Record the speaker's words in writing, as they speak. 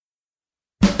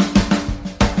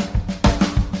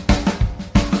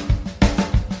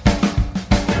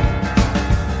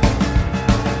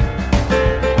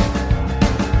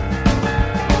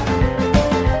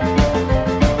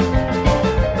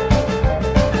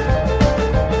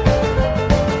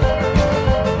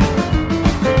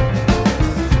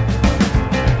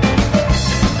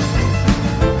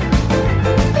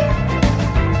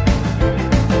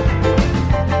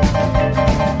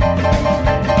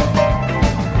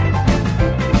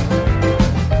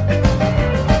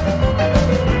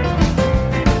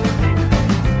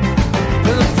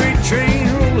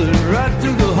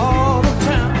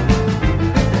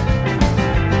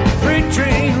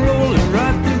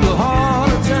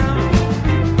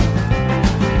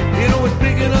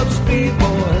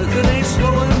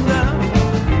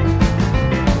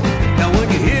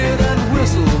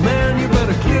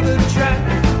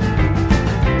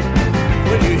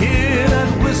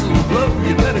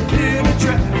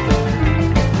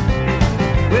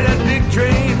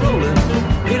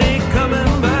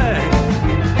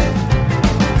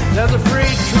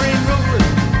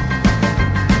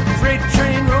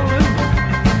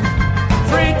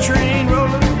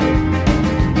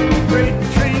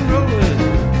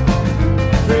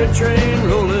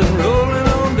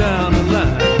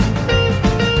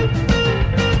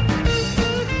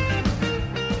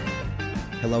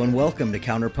welcome to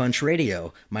Counterpunch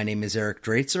Radio. My name is Eric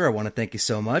Draitzer. I want to thank you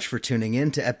so much for tuning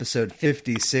in to episode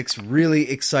 56.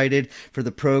 Really excited for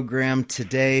the program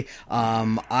today.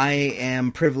 I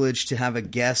am privileged to have a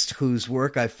guest whose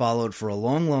work I followed for a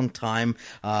long, long time,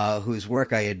 whose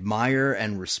work I admire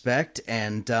and respect,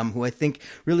 and who I think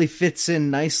really fits in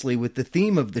nicely with the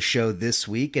theme of the show this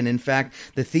week, and in fact,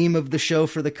 the theme of the show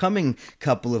for the coming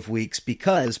couple of weeks,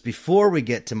 because before we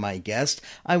get to my guest,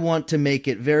 I want to make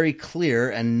it very clear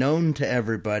and known to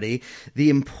everybody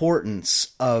the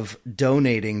importance of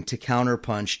donating to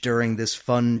Counterpunch during this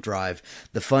fund drive.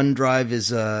 The fund drive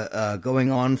is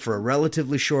going on for a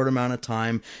relatively short amount of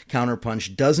time.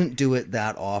 Counterpunch doesn't do it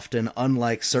that often,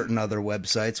 unlike certain other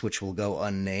websites, which will go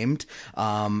unnamed.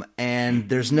 And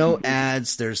there's no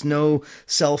ads, there's no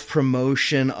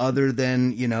self-promotion other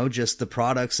than, just the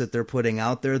products that they're putting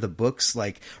out there, the books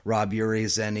like Rob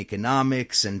Urie's Zen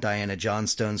Economics and Diana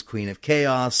Johnstone's Queen of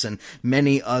Chaos and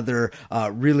many other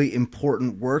really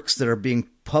important works that are being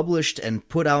published and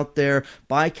put out there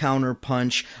by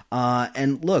Counterpunch.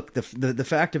 And look, the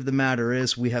fact of the matter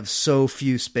is we have so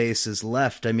few spaces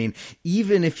left. I mean,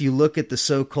 even if you look at the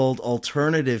so-called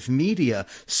alternative media,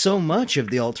 so much of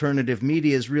the alternative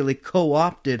media is really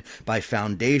co-opted by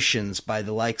foundations, by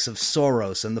the likes of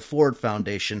Soros and the Ford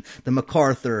Foundation, the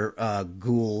MacArthur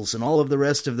ghouls, and all of the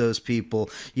rest of those people.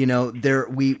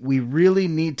 We really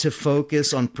need to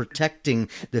focus on protecting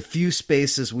the few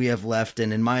spaces we have left.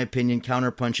 And in my opinion,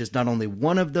 Counterpunch is not only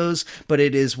one of those, but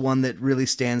it is one that really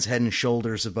stands head and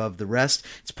shoulders above the rest.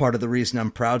 It's part of the reason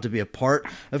I'm proud to be a part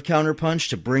of Counterpunch,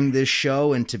 to bring this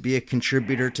show and to be a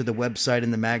contributor to the website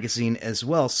and the magazine as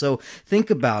well. So think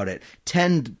about it.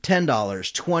 $10, $20,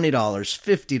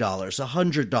 $50,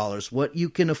 $100, what you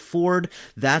can afford,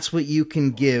 that's what you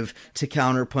can give to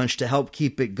Counterpunch to help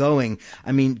keep it going.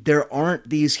 I mean, there aren't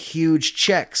these huge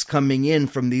checks coming in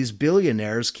from these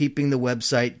billionaires keeping the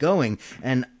website going.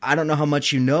 And I don't know how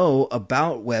much you know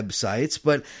about websites,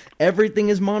 but everything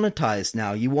is monetized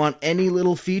now. You want any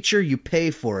little feature, you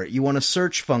pay for it. You want a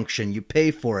search function, you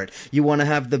pay for it. You want to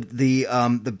have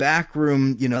the back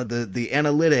room, the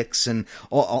analytics and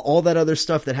all that other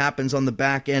stuff that happens on the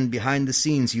back end behind the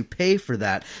scenes. You pay for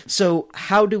that. So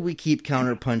how do we keep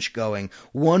Counterpunch going?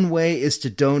 One way is to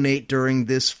donate during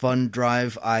this fund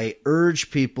drive. I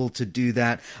urge people to do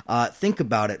that. Think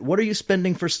about it. What are you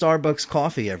spending for Starbucks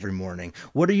coffee every morning?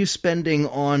 What are you spending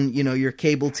on, your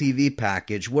cable TV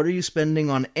package? What are you spending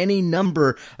on any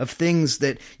number of things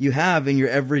that you have in your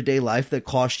everyday life that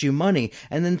cost you money?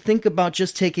 And then think about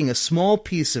just taking a small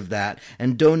piece of that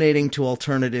and donating to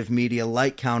alternative media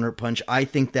like Counterpunch. I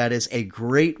think that is a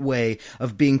great way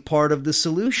of being part of the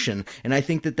solution. And I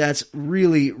think that that's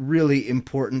really, really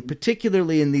important,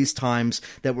 particularly in these times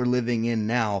that we're living in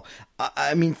now.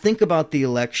 I mean, think about the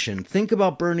election. Think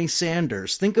about Bernie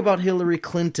Sanders. Think about Hillary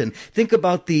Clinton. Think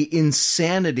about the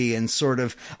insanity and sort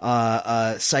of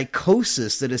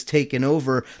psychosis that has taken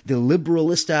over the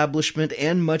liberal establishment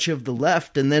and much of the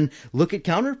left. And then look at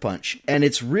Counterpunch. And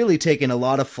it's really taken a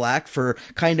lot of flack for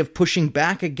kind of pushing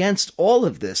back against all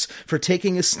of this, for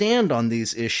taking a stand on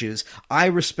these issues. I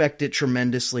respect it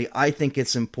tremendously. I think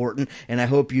it's important, and I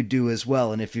hope you do as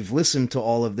well. And if you've listened to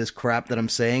all of this crap that I'm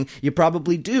saying, you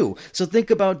probably do. So think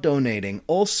about donating.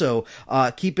 Also,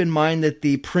 keep in mind that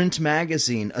the print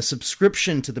magazine, a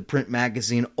subscription to the print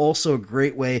magazine, also a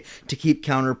great way to keep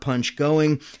Counterpunch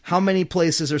going. How many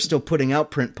places are still putting out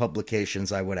print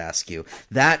publications, I would ask you?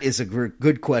 That is a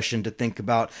good question to think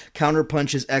about.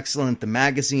 Counterpunch is excellent. The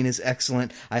magazine is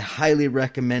excellent. I highly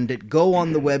recommend it. Go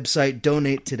on the website,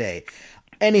 donate today.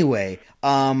 Anyway,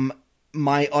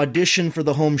 my audition for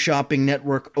the Home Shopping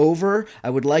Network over. I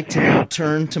would like to now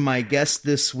turn to my guest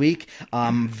this week.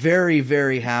 I'm very,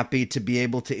 very happy to be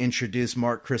able to introduce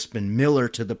Mark Crispin Miller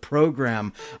to the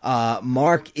program.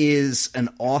 Mark is an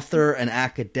author, an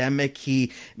academic.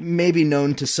 He may be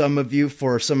known to some of you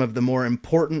for some of the more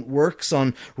important works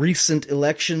on recent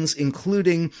elections,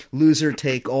 including Loser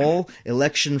Take All,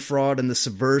 Election Fraud and the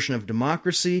Subversion of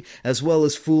Democracy, as well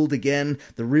as Fooled Again,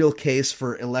 The Real Case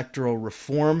for Electoral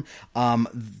Reform.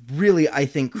 Really, I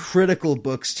think, critical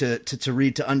books to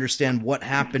read to understand what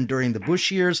happened during the Bush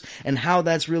years and how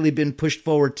that's really been pushed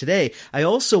forward today. I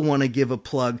also want to give a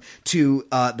plug to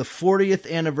the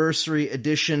 40th anniversary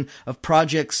edition of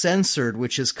Project Censored,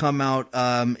 which has come out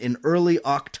in early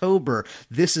October.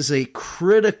 This is a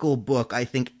critical book I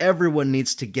think everyone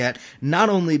needs to get, not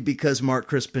only because Mark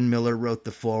Crispin Miller wrote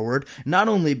the foreword, not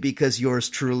only because yours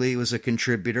truly was a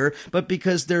contributor, but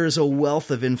because there is a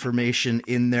wealth of information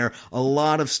in there a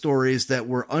lot of stories that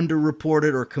were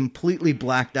underreported or completely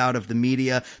blacked out of the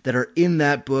media that are in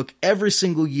that book every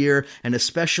single year, and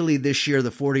especially this year, the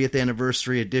 40th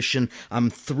anniversary edition. I'm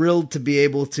thrilled to be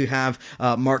able to have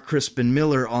Mark Crispin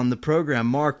Miller on the program.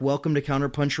 Mark, welcome to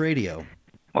Counterpunch Radio.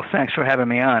 Well, thanks for having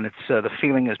me on. It's the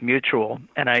feeling is mutual,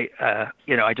 and I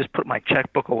just put my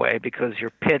checkbook away because your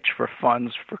pitch for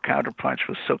funds for Counterpunch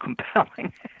was so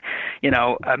compelling.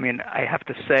 I have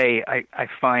to say, I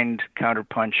find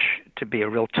Counterpunch to be a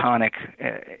real tonic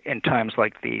in times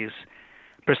like these,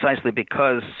 precisely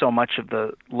because so much of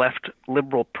the left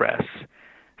liberal press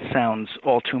sounds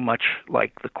all too much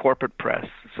like the corporate press.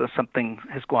 So something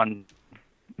has gone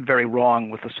very wrong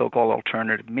with the so-called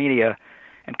alternative media.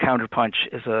 And Counterpunch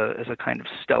is a kind of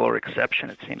stellar exception,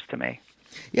 it seems to me.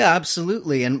 Yeah,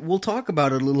 absolutely. And we'll talk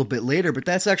about it a little bit later, but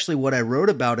that's actually what I wrote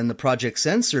about in the Project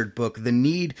Censored book, the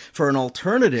need for an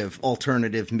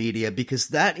alternative media, because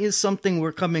that is something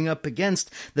we're coming up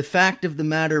against. The fact of the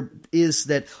matter is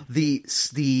that the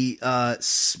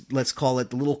let's call it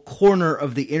the little corner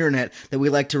of the internet that we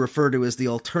like to refer to as the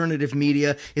alternative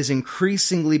media is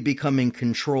increasingly becoming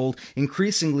controlled,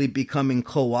 increasingly becoming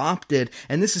co-opted.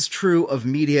 And this is true of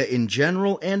media in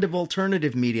general and of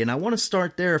alternative media. And I want to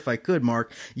start there, if I could, Mark.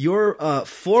 Your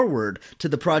foreword to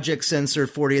the Project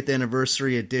Censored 40th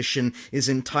Anniversary Edition is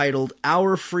entitled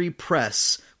Our Free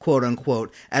Press, quote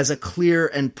unquote, as a clear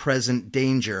and present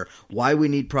danger. Why we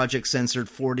need Project Censored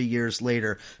 40 years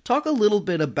later. Talk a little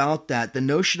bit about that, the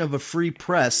notion of a free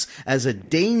press as a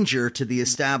danger to the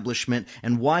establishment,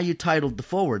 and why you titled the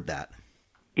foreword that.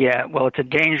 Yeah, well, it's a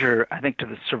danger, I think, to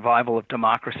the survival of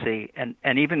democracy and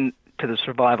even to the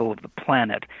survival of the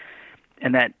planet.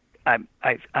 And that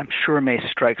I'm sure may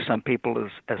strike some people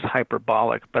as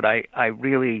hyperbolic, but I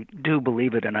really do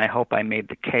believe it, and I hope I made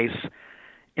the case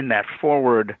in that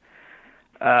foreword.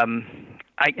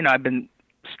 I've been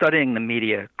studying the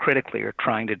media critically, or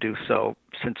trying to do so,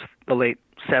 since the late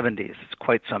 70s. It's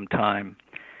quite some time,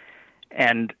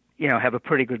 and have a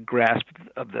pretty good grasp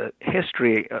of the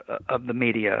history of the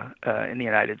media in the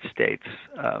United States.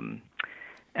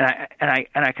 And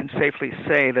I can safely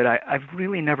say that I've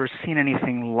really never seen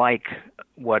anything like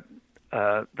what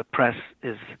the press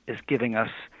is giving us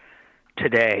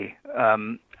today.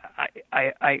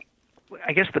 I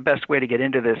guess the best way to get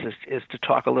into this is to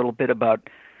talk a little bit about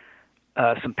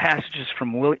some passages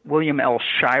from William L.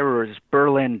 Shirer's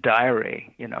Berlin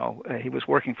Diary. He was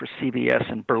working for CBS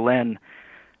in Berlin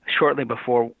shortly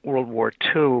before World War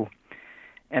II.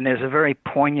 And there's a very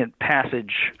poignant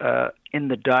passage in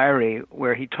the diary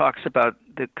where he talks about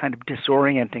the kind of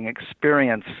disorienting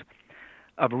experience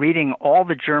of reading all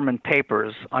the German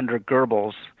papers under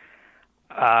Goebbels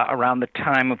around the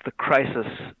time of the crisis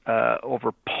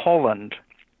over Poland.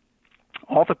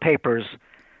 All the papers,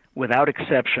 without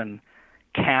exception,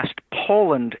 cast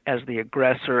Poland as the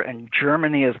aggressor and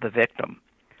Germany as the victim.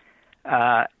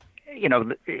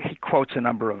 He quotes a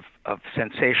number of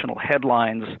sensational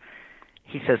headlines.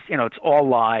 He says, it's all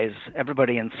lies.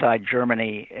 Everybody inside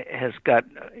Germany has got,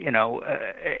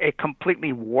 a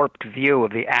completely warped view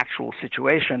of the actual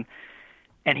situation.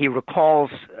 And he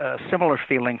recalls a similar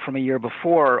feeling from a year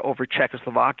before over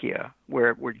Czechoslovakia,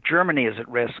 where Germany is at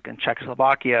risk and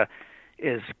Czechoslovakia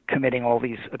is committing all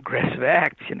these aggressive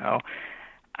acts,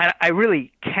 I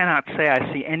really cannot say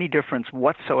I see any difference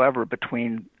whatsoever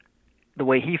between the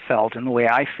way he felt and the way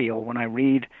I feel when I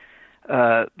read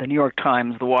the New York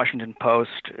Times, the Washington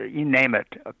Post, you name it,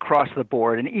 across the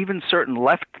board, and even certain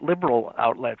left liberal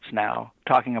outlets now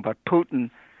talking about Putin,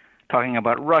 talking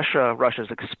about Russia, Russia's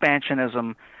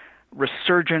expansionism,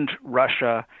 resurgent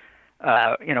Russia,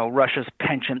 Russia's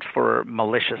penchant for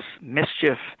malicious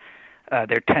mischief,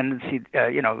 their tendency,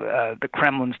 the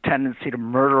Kremlin's tendency to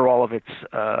murder all of its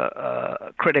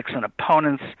critics and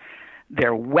opponents,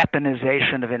 their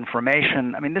weaponization of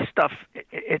information. I mean, this stuff,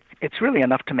 it's really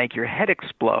enough to make your head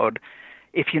explode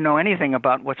if you know anything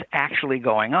about what's actually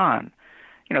going on.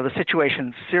 The situation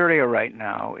in Syria right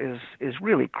now is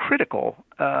really critical,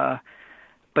 but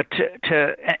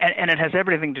and it has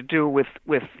everything to do with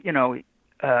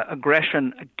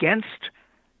aggression against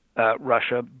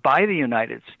Russia by the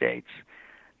United States.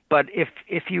 But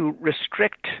if you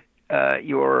restrict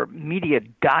your media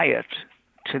diet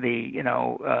to the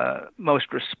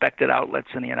most respected outlets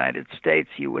in the United States,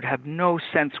 you would have no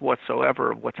sense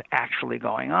whatsoever of what's actually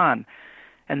going on.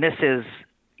 And this is,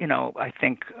 I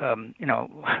think,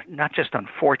 not just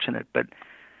unfortunate, but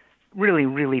really,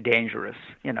 really dangerous.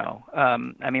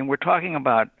 We're talking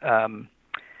about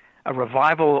a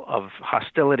revival of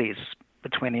hostilities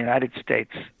between the United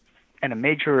States and a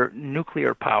major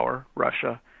nuclear power,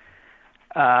 Russia.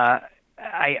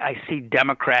 I see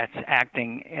Democrats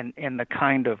acting in the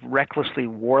kind of recklessly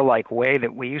warlike way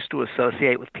that we used to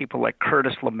associate with people like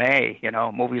Curtis LeMay,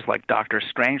 movies like Dr.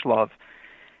 Strangelove,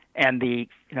 and the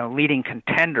leading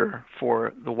contender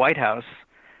for the White House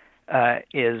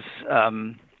is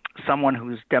someone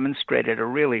who's demonstrated a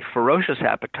really ferocious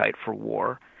appetite for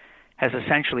war, has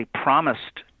essentially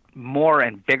promised more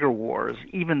and bigger wars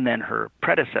even than her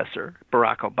predecessor,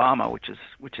 Barack Obama, which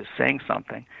is saying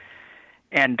something.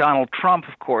 And Donald Trump,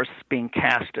 of course, being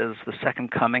cast as the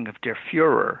second coming of Der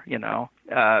Fuhrer.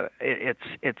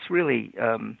 It's really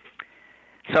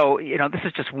so. This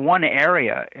is just one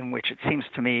area in which it seems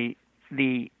to me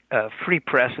the free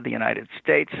press of the United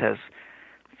States has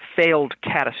failed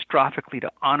catastrophically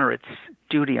to honor its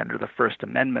duty under the First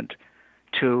Amendment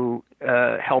to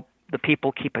help the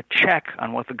people keep a check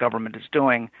on what the government is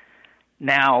doing.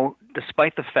 Now,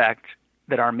 despite the fact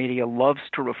that our media loves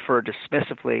to refer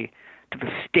dismissively to the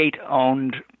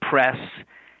state-owned press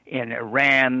in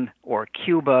Iran or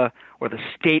Cuba or the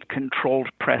state-controlled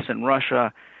press in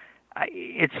Russia,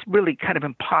 it's really kind of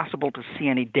impossible to see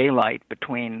any daylight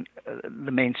between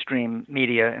the mainstream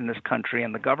media in this country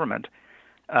and the government.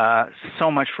 So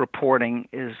much reporting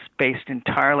is based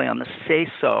entirely on the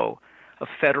say-so of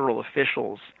federal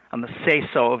officials, on the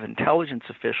say-so of intelligence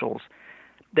officials,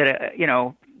 that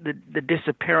the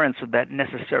disappearance of that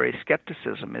necessary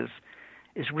skepticism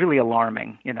is really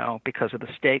alarming, because of the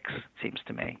stakes, it seems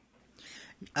to me.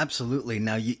 Absolutely.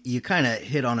 Now, you kind of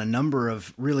hit on a number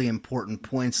of really important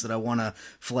points that I want to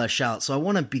flesh out. So I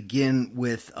want to begin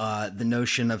with the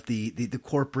notion of the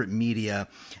corporate media.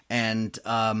 And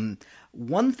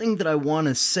one thing that I want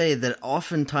to say that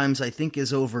oftentimes I think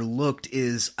is overlooked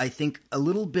is, I think, a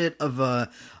little bit of a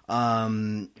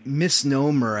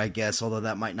misnomer, I guess, although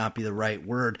that might not be the right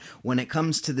word, when it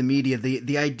comes to the media.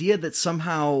 The idea that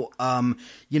somehow,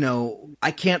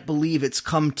 I can't believe it's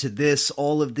come to this,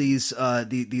 all of these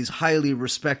highly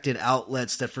respected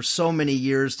outlets that for so many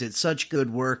years did such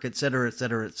good work, et cetera, et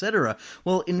cetera, et cetera.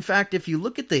 Well, in fact, if you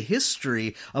look at the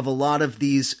history of a lot of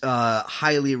these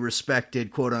highly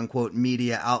respected, quote-unquote,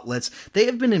 media outlets, they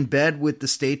have been in bed with the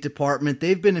State Department,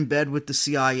 they've been in bed with the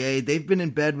CIA, they've been in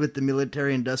bed with the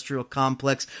military-industrial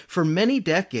complex for many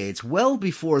decades, well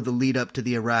before the lead up to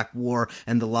the Iraq War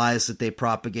and the lies that they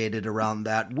propagated around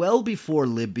that, well before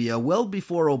Libya, well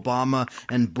before Obama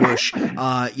and Bush.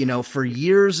 For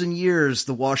years and years,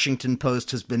 the Washington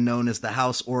Post has been known as the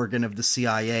house organ of the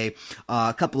CIA.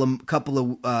 A couple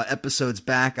of episodes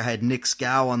back, I had Nick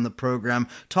Scow on the program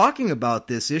talking about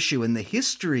this issue and the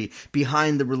history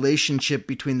behind the relationship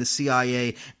between the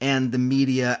CIA and the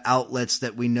media outlets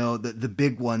that we know, the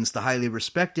big ones, the highly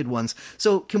respected ones.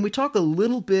 So can we talk a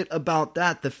little bit about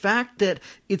that? The fact that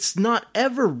it's not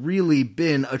ever really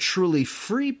been a truly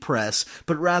free press,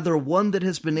 but rather one that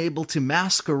has been able to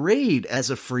masquerade as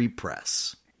a free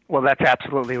press. Well, that's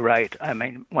absolutely right. I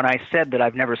mean, when I said that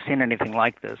I've never seen anything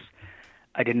like this,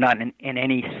 I did not in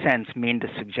any sense mean to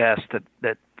suggest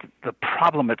that the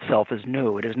problem itself is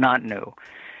new. It is not new.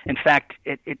 In fact,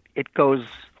 it goes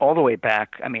all the way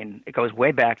back. I mean, it goes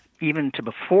way back even to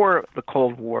before the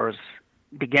Cold War's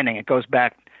beginning. It goes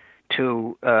back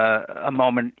to a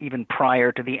moment even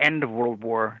prior to the end of World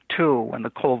War II, when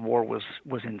the Cold War was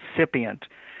incipient.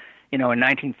 In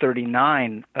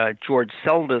 1939, George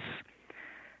Seldes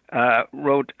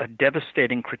wrote a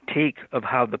devastating critique of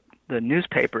how the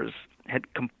newspapers had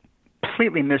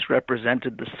completely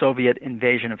misrepresented the Soviet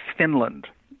invasion of Finland,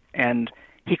 and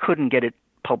he couldn't get it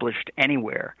published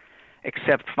anywhere,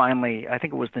 except finally, I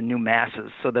think it was the New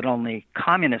Masses, so that only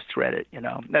communists read it.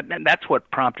 That's what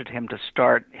prompted him to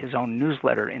start his own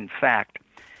newsletter, in fact.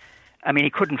 I mean, he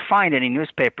couldn't find any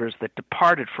newspapers that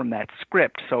departed from that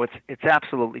script, so it's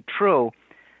absolutely true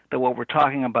that what we're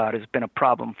talking about has been a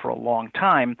problem for a long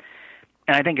time.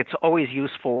 And I think it's always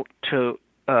useful to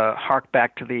hark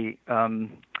back to the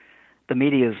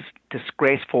media's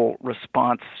disgraceful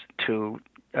response to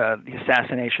the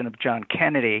assassination of John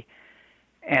Kennedy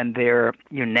and their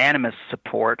unanimous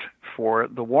support for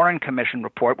the Warren Commission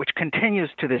report, which continues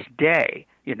to this day,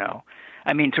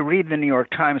 I mean, to read the New York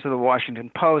Times or the Washington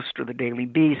Post or the Daily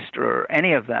Beast or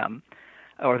any of them,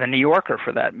 or the New Yorker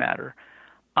for that matter,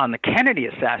 on the Kennedy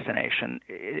assassination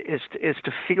is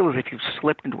to feel as if you've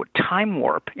slipped into a time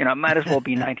warp. It might as well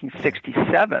be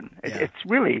 1967. Yeah.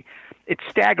 It's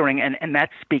staggering, and that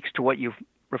speaks to what you've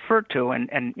referred to,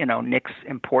 and Nick's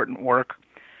important work,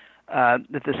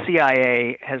 that the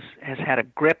CIA has had a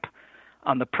grip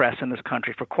on the press in this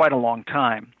country for quite a long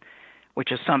time,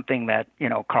 which is something that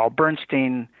Carl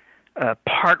Bernstein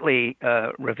partly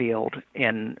revealed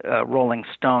in Rolling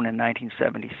Stone in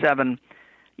 1977.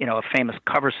 a famous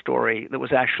cover story that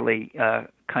was actually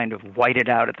kind of whited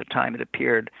out at the time it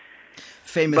appeared.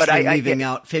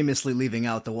 Famously leaving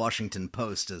out the Washington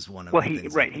Post as one of the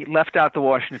things. Right. He left out the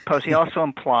Washington Post. He also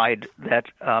implied that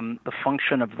the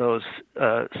function of those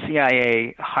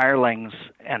CIA hirelings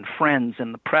and friends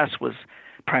in the press was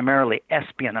primarily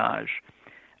espionage.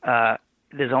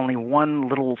 There's only one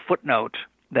little footnote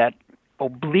that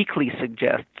obliquely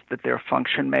suggests that their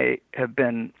function may have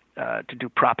been to do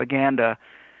propaganda.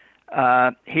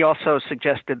 He also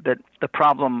suggested that the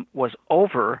problem was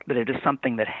over, that it is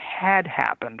something that had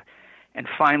happened, and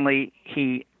finally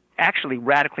he actually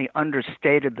radically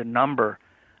understated the number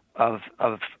of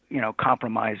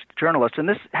compromised journalists. And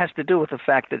this has to do with the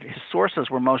fact that his sources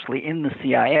were mostly in the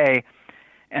CIA,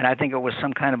 and I think it was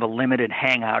some kind of a limited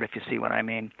hangout, if you see what I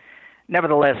mean.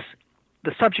 Nevertheless,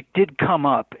 the subject did come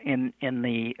up in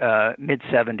the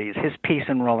mid-'70s. His piece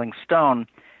in Rolling Stone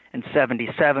in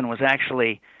 '77 was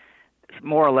actually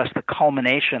more or less the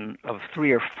culmination of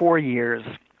 3 or 4 years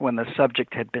when the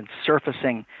subject had been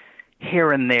surfacing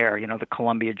here and there, the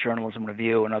Columbia Journalism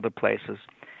Review and other places.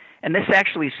 And this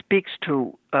actually speaks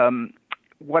to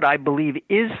what I believe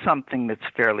is something that's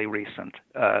fairly recent.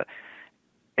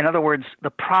 In other words,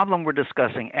 the problem we're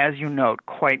discussing, as you note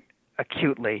quite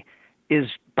acutely, is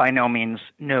by no means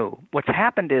new. What's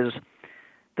happened is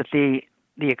that the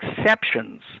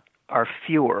exceptions are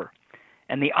fewer,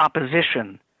 and the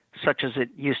opposition, such as it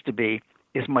used to be,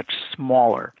 is much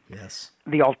smaller. Yes.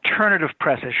 The alternative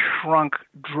press has shrunk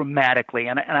dramatically,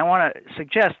 and I want to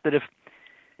suggest that if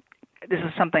this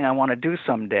is something I want to do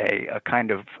someday, a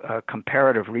kind of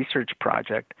comparative research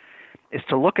project, is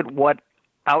to look at what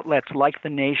outlets like The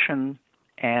Nation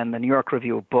and the New York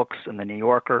Review of Books and the New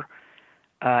Yorker,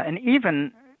 and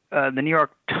even the New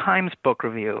York Times Book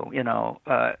Review,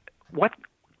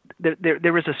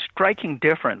 there is a striking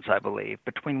difference, I believe,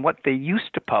 between what they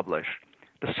used to publish,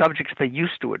 the subjects they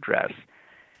used to address,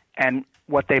 and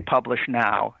what they publish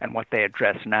now and what they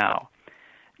address now.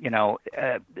 The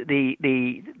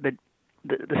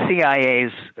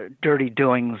CIA's dirty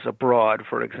doings abroad,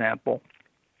 for example,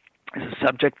 is a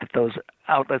subject that those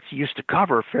outlets used to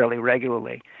cover fairly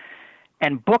regularly.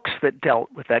 And books that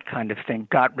dealt with that kind of thing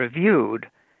got reviewed.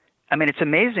 I mean, it's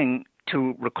amazing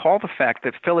to recall the fact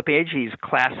that Philip Agee's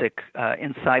classic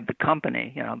Inside the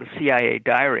Company, the CIA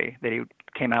diary that he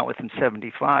came out with in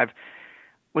 '75,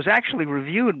 was actually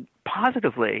reviewed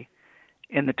positively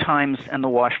in the Times and the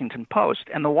Washington Post.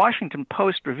 And the Washington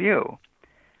Post review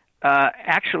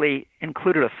actually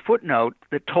included a footnote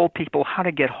that told people how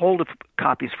to get hold of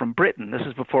copies from Britain. This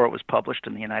is before it was published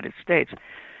in the United States.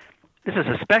 This is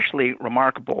especially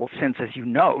remarkable since, as you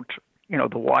note,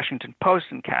 the Washington Post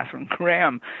and Katharine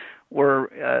Graham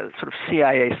were sort of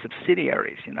CIA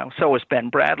subsidiaries, so was Ben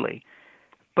Bradlee.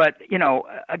 But,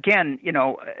 again,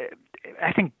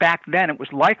 I think back then it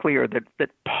was likelier that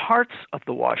parts of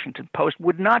the Washington Post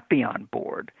would not be on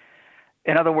board.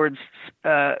 In other words,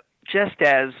 just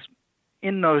as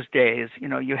in those days,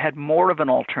 you had more of an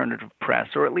alternative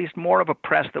press, or at least more of a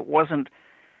press that wasn't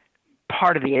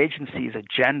part of the agency's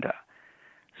agenda,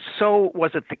 so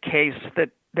was it the case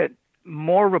that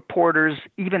more reporters,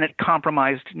 even at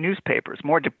compromised newspapers,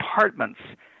 more departments,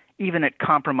 even at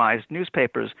compromised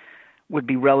newspapers, would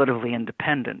be relatively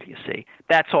independent, you see.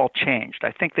 That's all changed.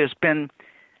 I think there's been,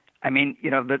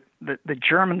 the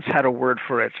Germans had a word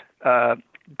for it,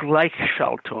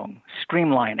 Gleichschaltung,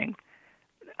 streamlining.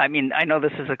 I mean, I know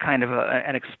this is a kind of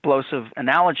an explosive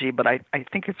analogy, but I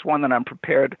think it's one that I'm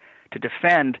prepared to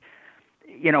defend.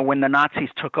 When the Nazis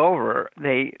took over,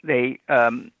 they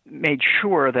made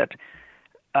sure that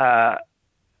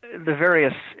the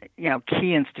various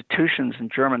key institutions in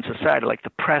German society, like the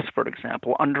press, for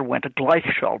example, underwent a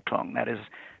Gleichschaltung, that is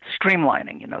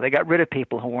streamlining. They got rid of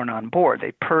people who weren't on board.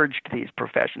 They purged these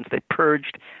professions. They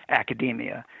purged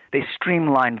academia. They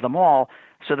streamlined them all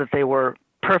so that they were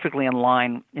perfectly in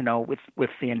line, with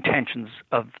the intentions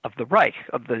of the Reich,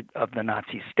 of the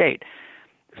Nazi state.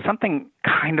 Something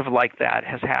kind of like that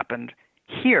has happened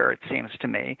here, it seems to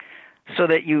me, so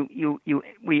that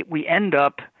we end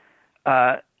up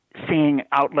seeing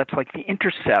outlets like The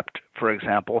Intercept, for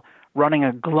example, running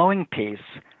a glowing piece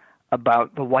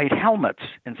about the white helmets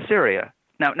in Syria.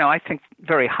 Now I think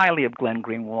very highly of Glenn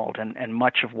Greenwald and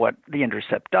much of what The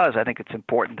Intercept does. I think it's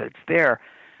important that it's there.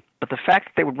 But the fact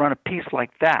that they would run a piece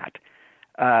like that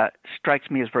strikes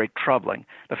me as very troubling.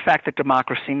 The fact that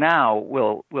Democracy Now!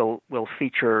 will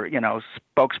feature,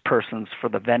 spokespersons for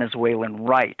the Venezuelan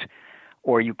right,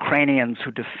 or Ukrainians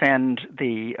who defend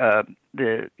the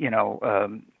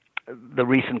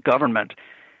recent government,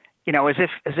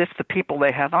 as if the people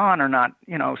they have on are not,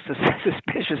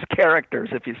 suspicious characters,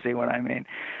 if you see what I mean.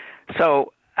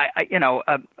 So,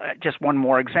 just one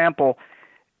more example.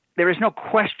 There is no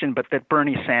question but that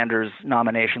Bernie Sanders'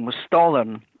 nomination was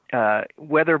stolen,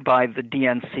 whether by the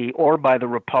DNC or by the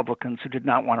Republicans who did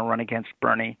not want to run against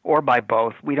Bernie, or by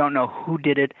both. We don't know who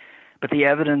did it, but the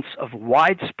evidence of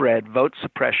widespread vote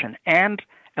suppression and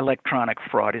electronic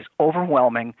fraud is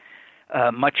overwhelming.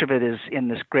 Much of it is in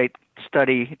this great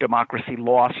study, Democracy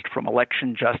Lost from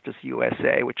Election Justice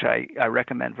USA, which I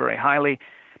recommend very highly.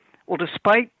 Well,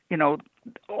 despite,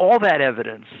 all that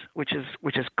evidence, which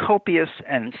is copious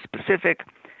and specific,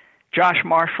 Josh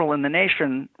Marshall in The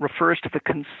Nation refers to the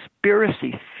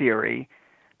conspiracy theory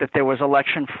that there was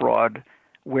election fraud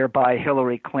whereby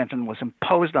Hillary Clinton was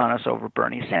imposed on us over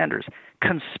Bernie Sanders.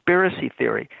 Conspiracy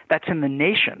theory. That's in The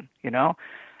Nation,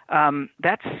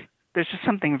 There's just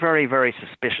something very, very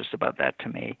suspicious about that to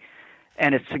me.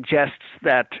 And it suggests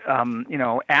that,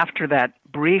 after that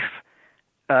brief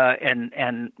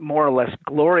and more or less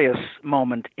glorious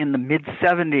moment in the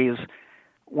mid-'70s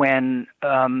when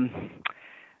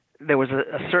there was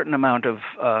a certain amount of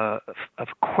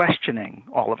questioning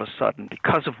all of a sudden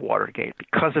because of Watergate,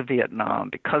 because of Vietnam,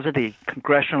 because of the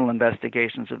congressional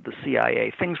investigations of the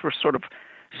CIA, things were sort of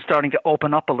starting to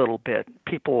open up a little bit.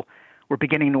 People were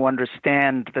beginning to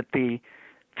understand that the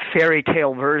fairy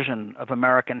tale version of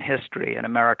American history and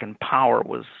American power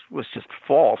was just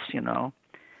false,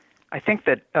 I think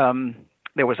that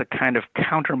there was a kind of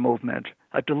counter movement,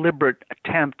 a deliberate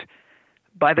attempt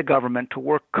by the government to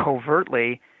work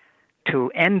covertly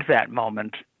to end that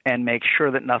moment and make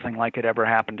sure that nothing like it ever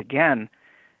happened again.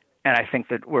 And I think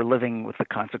that we're living with the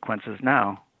consequences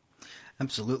now.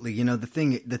 Absolutely. The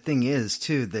thing is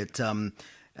too that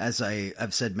as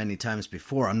I've said many times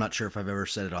before, I'm not sure if I've ever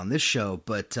said it on this show,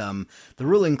 but the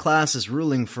ruling class is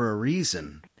ruling for a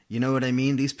reason. You know what I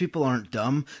mean? These people aren't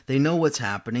dumb. They know what's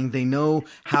happening. They know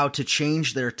how to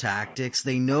change their tactics.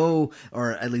 They know,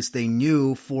 or at least they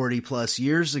knew 40 plus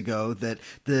years ago, that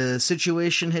the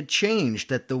situation had changed,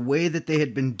 that the way that they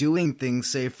had been doing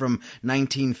things, say from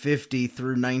 1950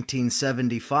 through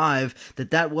 1975,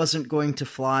 that wasn't going to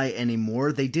fly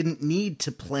anymore. They didn't need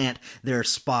to plant their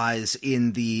spies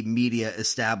in the media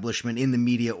establishment, in the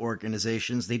media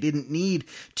organizations. They didn't need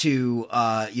to,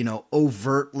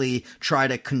 overtly try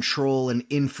to control and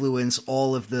influence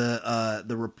all of the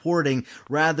reporting.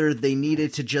 Rather, they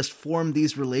needed to just form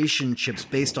these relationships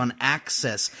based on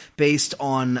access, based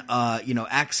on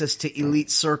access to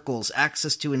elite circles,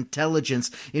 access to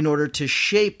intelligence, in order to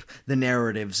shape the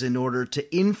narratives, in order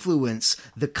to influence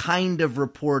the kind of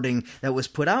reporting that was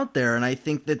put out there. And I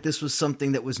think that this was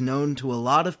something that was known to a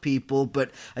lot of people,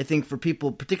 but I think for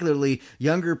people, particularly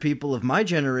younger people of my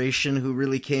generation who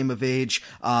really came of age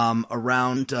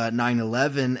around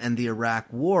 9/11 and the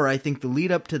Iraq War, I think the lead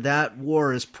up to that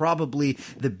war is probably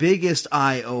the biggest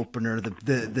eye opener,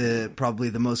 the probably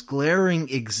the most glaring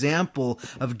example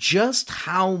of just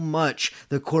how much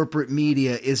the corporate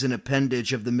media is an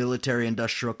appendage of the military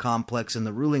industrial complex and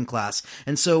the ruling class.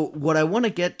 And so what I want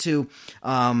to get to,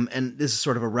 and this is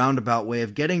sort of a roundabout way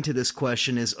of getting to this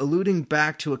question, is alluding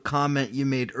back to a comment you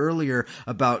made earlier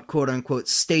about quote unquote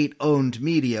state-owned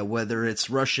media, whether it's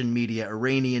Russian media,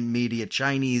 Iranian media,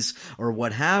 Chinese, or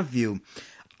what have you.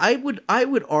 I would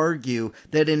argue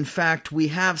that, in fact, we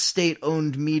have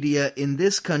state-owned media in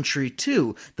this country,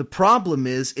 too. The problem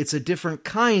is it's a different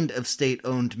kind of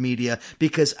state-owned media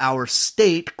because our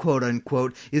state,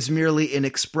 quote-unquote, is merely an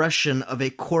expression of a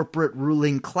corporate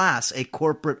ruling class, a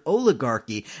corporate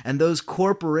oligarchy. And those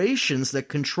corporations that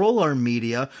control our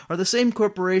media are the same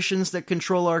corporations that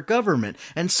control our government.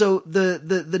 And so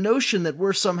the notion that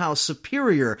we're somehow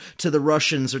superior to the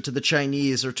Russians or to the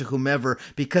Chinese or to whomever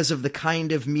because of the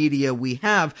kind of media we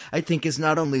have, I think is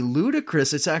not only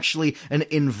ludicrous, it's actually an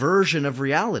inversion of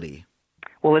reality.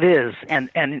 Well, it is, and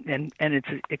it's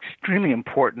extremely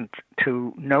important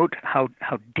to note how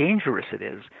dangerous it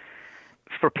is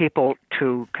for people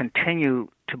to continue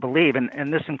to believe,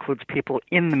 and this includes people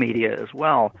in the media as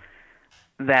well,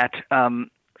 that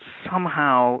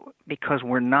somehow, because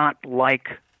we're not like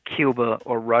Cuba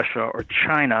or Russia or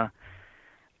China,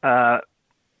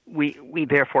 we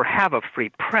therefore have a free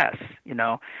press,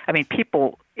 I mean,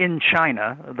 people in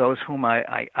China, those whom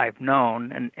I've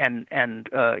known, and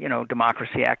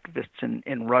democracy activists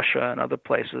in Russia and other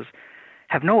places,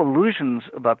 have no illusions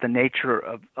about the nature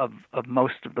of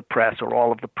most of the press or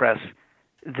all of the press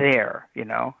there.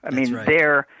 I mean, right.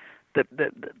 There,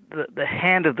 the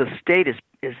hand of the state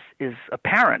is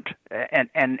apparent,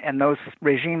 and those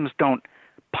regimes don't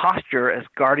posture as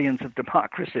guardians of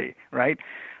democracy, right?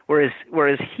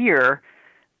 Whereas here,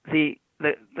 the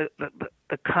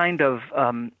the kind of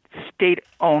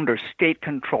state-owned or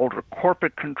state-controlled or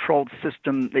corporate-controlled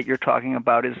system that you're talking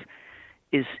about is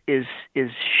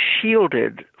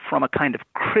shielded from a kind of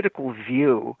critical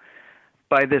view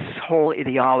by this whole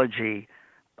ideology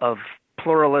of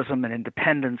pluralism and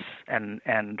independence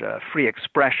and free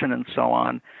expression and so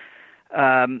on,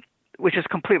 which is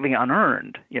completely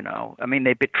unearned. I mean,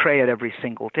 they betray it every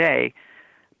single day,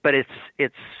 but it's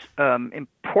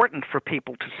important for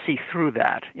people to see through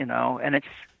that, and it's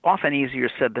often easier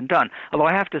said than done. Although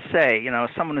I have to say, as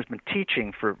someone who's been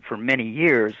teaching for many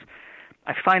years,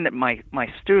 I find that my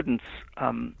students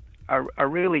are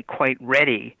really quite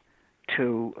ready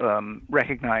to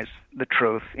recognize the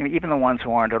truth, even the ones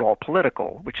who aren't at all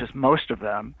political, which is most of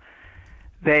them.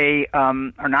 They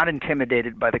are not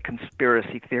intimidated by the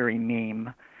conspiracy theory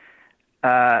meme.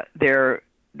 They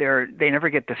never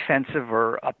get defensive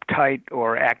or uptight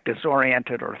or act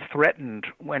disoriented or threatened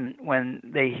when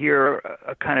they hear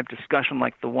a kind of discussion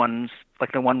like the one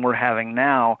we're having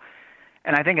now.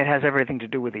 And I think it has everything to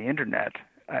do with the internet.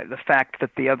 The fact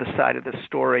that the other side of the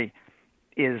story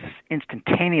is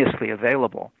instantaneously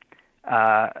available.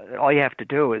 All you have to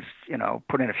do is,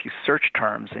 put in a few search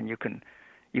terms, and you can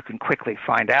quickly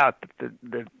find out that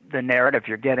the narrative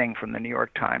you're getting from the New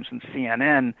York Times and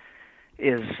CNN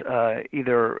is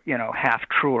either half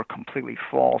true or completely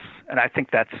false. And I think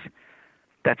that's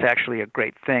actually a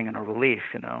great thing and a relief.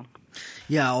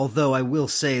 Yeah, although I will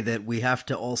say that we have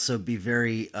to also be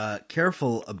very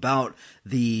careful about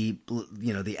the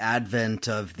advent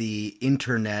of the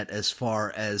internet as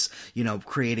far as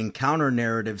creating counter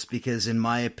narratives, because in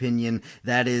my opinion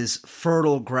that is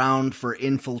fertile ground for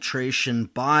infiltration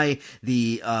by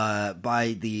the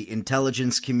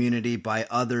intelligence community, by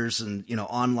others, and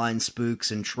online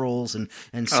spooks and trolls and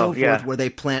so forth, where they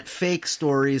plant fake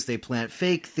stories, they plant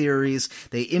fake theories,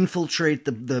 they infiltrate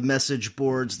the message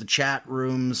boards, the chat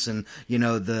rooms, and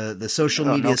the social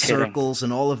media circles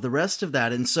and all of the rest of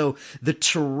that. And so the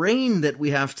terrain that we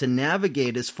have to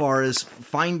navigate as far as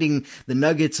finding the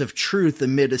nuggets of truth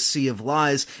amid a sea of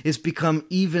lies is become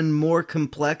even more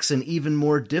complex and even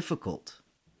more difficult.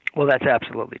 Well, that's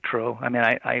absolutely true. I mean,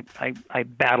 I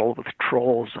battle with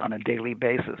trolls on a daily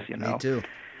basis. Me too.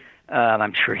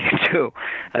 I'm sure you do.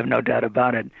 I have no doubt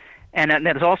about it. And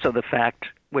there's also the fact,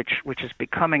 which is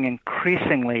becoming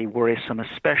increasingly worrisome,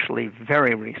 especially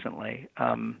very recently,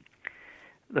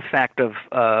 the fact of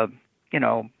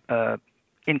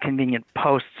inconvenient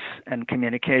posts and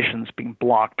communications being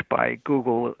blocked by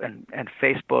Google and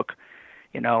Facebook.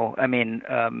 I mean,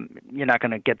 you're not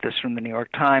going to get this from the New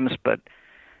York Times, but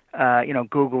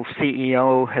Google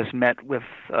CEO has met with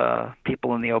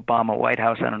people in the Obama White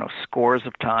House, I don't know, scores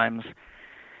of times,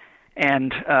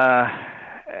 and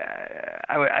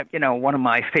one of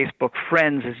my Facebook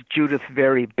friends is Judith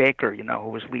Very Baker, who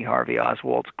was Lee Harvey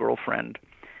Oswald's girlfriend.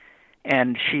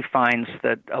 And she finds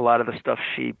that a lot of the stuff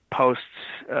she posts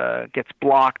gets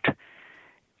blocked.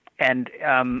 And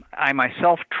I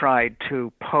myself tried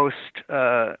to post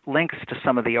links to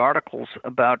some of the articles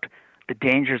about the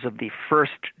dangers of the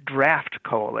First Draft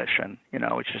Coalition,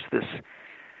 which is this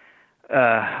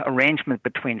arrangement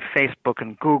between Facebook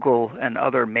and Google and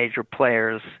other major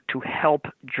players to help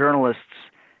journalists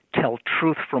tell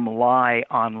truth from lie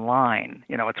online.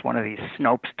 It's one of these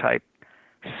Snopes-type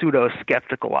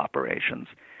pseudo-skeptical operations.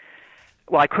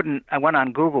 Well, I went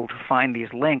on Google to find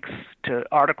these links to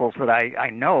articles that I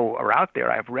know are out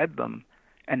there. I've read them,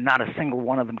 and not a single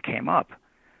one of them came up,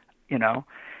 Now,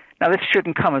 this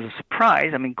shouldn't come as a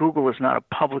surprise. I mean, Google is not a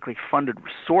publicly funded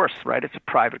source, right? It's a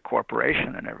private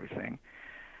corporation and everything.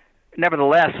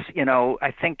 Nevertheless,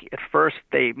 I think at first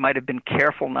they might have been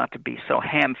careful not to be so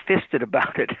ham-fisted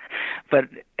about it. But,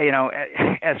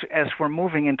 as we're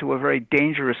moving into a very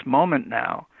dangerous moment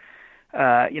now,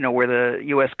 where the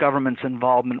U.S. government's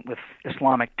involvement with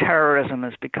Islamic terrorism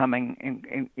is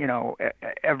becoming,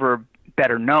 ever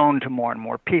better known to more and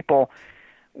more people,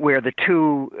 where the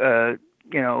two,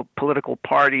 political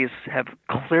parties have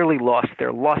clearly lost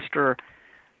their luster,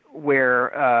 where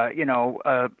a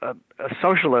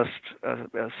socialist,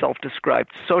 a self-described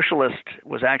socialist,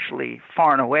 was actually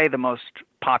far and away the most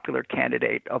popular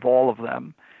candidate of all of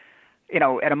them.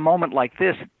 At a moment like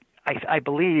this, I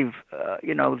believe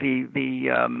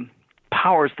the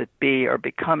powers that be are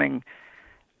becoming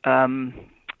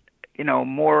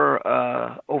more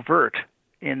overt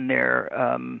in their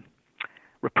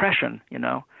repression.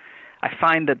 I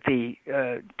find that the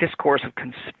discourse of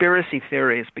conspiracy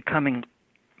theory is becoming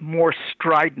more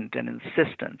strident and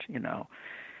insistent,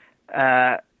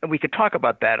 we could talk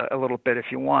about that a little bit if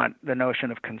you want. The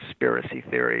notion of conspiracy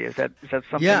theory, is that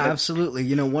something? Yeah, absolutely.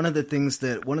 You know, one of the things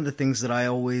that I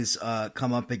always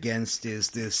come up against is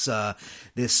this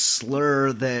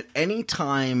slur that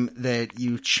anytime that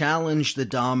you challenge the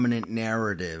dominant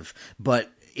narrative,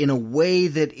 but in a way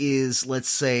that is, let's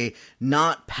say,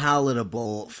 not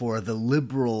palatable for the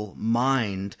liberal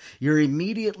mind, you're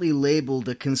immediately labeled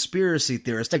a conspiracy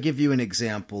theorist. I'll give you an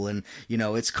example, and, you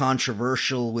know, it's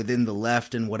controversial within the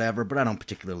left and whatever, but I don't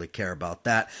particularly care about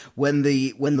that. When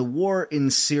the war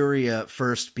in Syria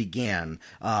first began,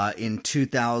 in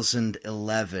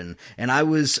 2011, and I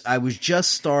was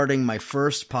just starting my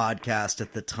first podcast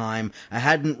at the time. I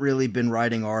hadn't really been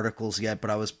writing articles yet, but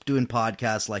I was doing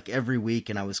podcasts like every week,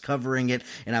 and I was covering it,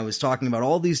 and I was talking about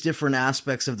all these different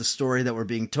aspects of the story that were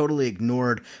being totally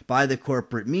ignored by the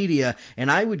corporate media, and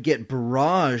I would get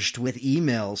barraged with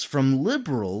emails from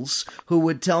liberals who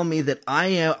would tell me that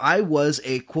I was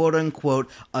a quote-unquote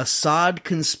Assad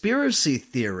conspiracy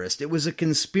theorist. It was a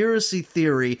conspiracy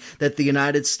theory that the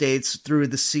United States, through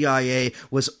the CIA,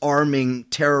 was arming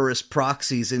terrorist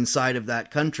proxies inside of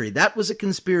that country. That was a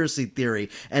conspiracy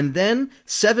theory. And then,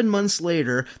 7 months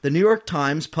later, the New York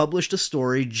Times published a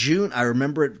story, June, I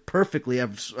remember it perfectly,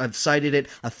 I've cited it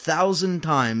 1,000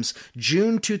 times,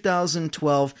 June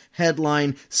 2012,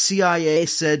 headline, CIA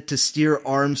said to steer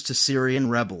arms to Syrian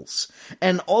rebels.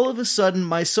 And all of a sudden,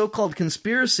 my so-called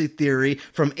conspiracy theory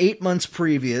from 8 months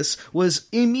previous was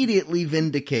immediately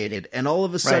vindicated. And all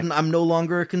of a sudden, right, I'm no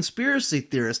longer a conspiracy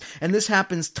theorist. And this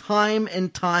happens time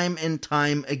and time and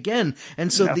time again.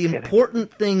 And so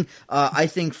important thing, I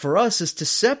think, for us is to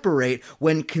separate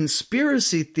when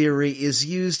conspiracy theory is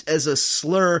used as a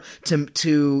slur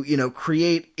to you know,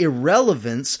 create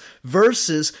irrelevance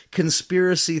versus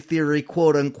conspiracy theory,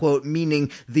 quote unquote, meaning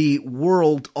the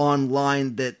world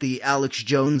online that the Alex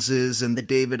Joneses and the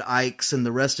David Icks and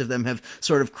the rest of them have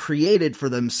sort of created for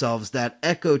themselves, that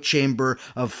echo chamber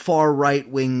of far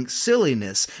right-wing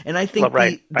silliness. And I think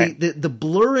the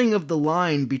blurring of the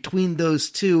line between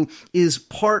those two is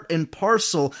part and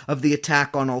parcel of the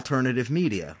attack on alternative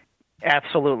media.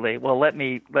 Absolutely. Well, this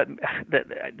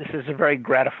is a very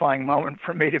gratifying moment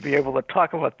for me to be able to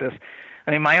talk about this.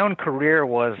 I mean, my own career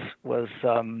was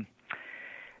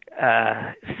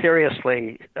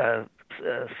seriously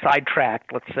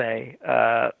sidetracked, let's say,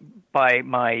 by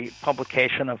my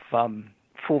publication of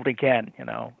Fooled Again. You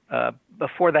know,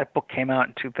 before that book came out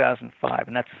in 2005,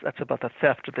 and that's about the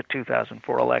theft of the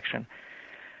 2004 election.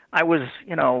 I was,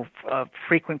 you know, a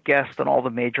frequent guest on all the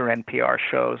major NPR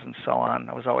shows and so on.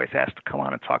 I was always asked to come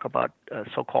on and talk about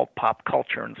so-called pop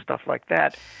culture and stuff like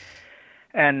that.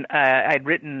 And I'd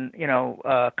written, you know,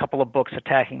 a couple of books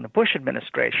attacking the Bush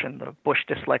administration, the Bush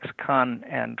Dyslexicon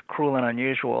and Cruel and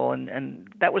Unusual, and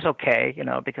that was okay, you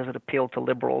know, because it appealed to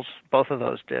liberals. Both of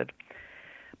those did.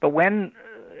 But when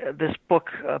this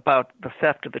book about the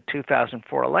theft of the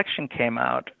 2004 election came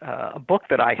out, a book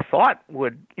that I thought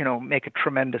would, you know, make a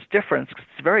tremendous difference, because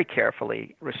it's very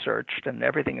carefully researched and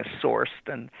everything is sourced,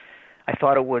 and I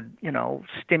thought it would, you know,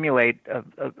 stimulate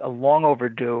a long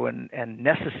overdue and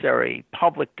necessary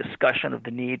public discussion of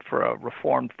the need for a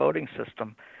reformed voting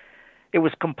system. It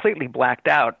was completely blacked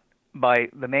out by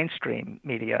the mainstream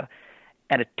media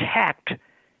and attacked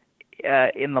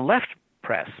in the left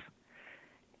press.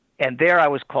 And there I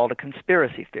was called a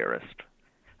conspiracy theorist.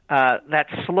 That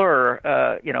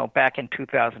slur, you know, back in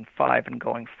 2005 and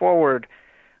going forward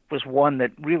was one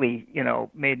that really, you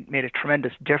know, made a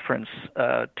tremendous difference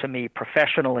to me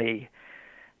professionally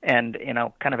and, you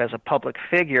know, kind of as a public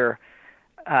figure.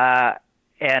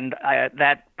 And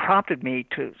that prompted me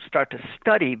to start to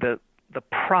study the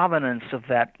provenance of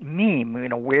that meme. You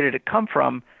know, where did it come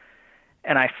from?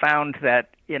 And I found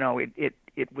that, you know, it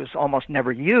was almost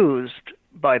never used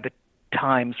by the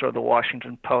Times or the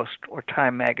Washington Post or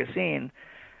Time magazine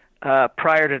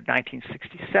prior to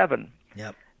 1967.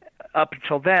 Yep. Up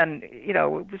until then, you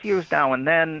know, it was used now and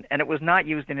then, and it was not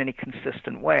used in any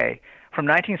consistent way. From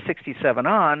 1967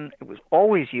 on, it was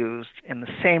always used in the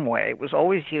same way. It was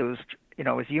always used, you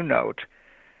know, as you note,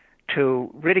 to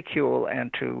ridicule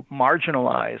and to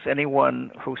marginalize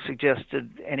anyone who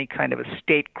suggested any kind of a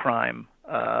state crime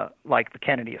like the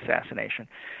Kennedy assassination.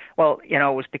 Well, you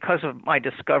know, it was because of my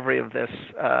discovery of this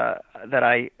that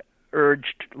I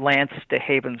urged Lance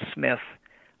DeHaven Smith,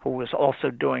 who was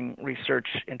also doing research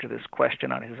into this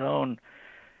question on his own,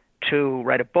 to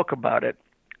write a book about it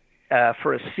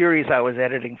for a series I was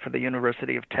editing for the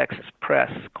University of Texas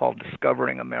Press called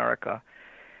Discovering America.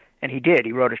 And he did.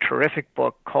 He wrote a terrific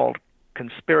book called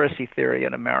Conspiracy Theory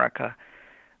in America,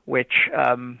 which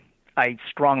I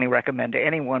strongly recommend to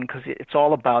anyone because it's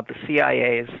all about the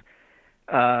CIA's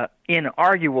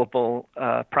inarguable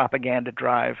propaganda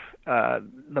drive.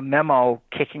 The memo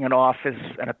kicking it off is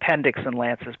an appendix in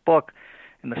Lance's book.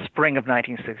 In the spring of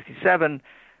 1967,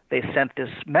 they sent this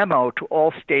memo to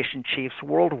all station chiefs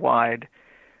worldwide,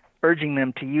 urging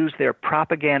them to use their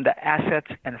propaganda assets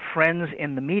and friends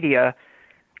in the media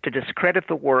to discredit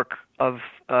the work of,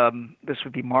 this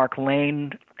would be Mark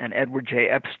Lane and Edward J.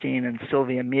 Epstein and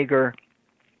Sylvia Meagher,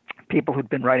 people who'd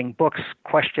been writing books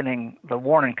questioning the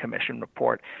Warren Commission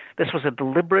report. This was a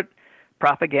deliberate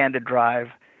propaganda drive,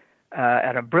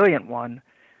 and a brilliant one,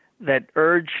 that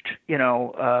urged,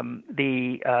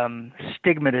 the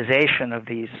stigmatization of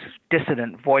these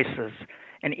dissident voices,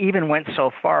 and even went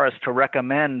so far as to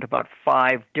recommend about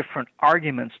 5 different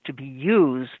arguments to be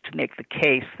used to make the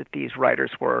case that these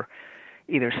writers were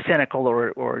either cynical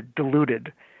or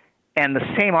deluded. And the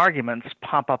same arguments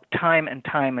pop up time and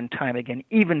time and time again,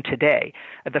 even today.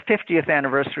 At the 50th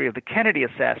anniversary of the Kennedy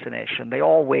assassination, they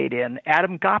all weighed in.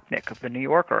 Adam Gopnik of The New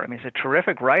Yorker, he's a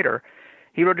terrific writer.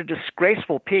 He wrote a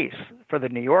disgraceful piece for The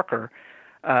New Yorker,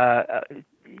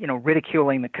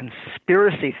 ridiculing the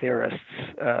conspiracy theorists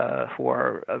who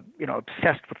are,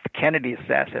 obsessed with the Kennedy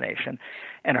assassination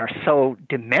and are so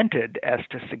demented as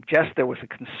to suggest there was a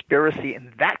conspiracy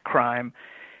in that crime.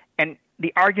 And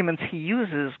the arguments he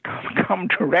uses come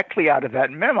directly out of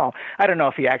that memo. I don't know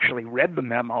if he actually read the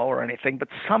memo or anything, but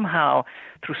somehow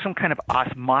through some kind of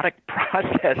osmotic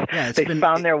process, they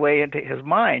found their way into his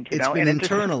mind. It's been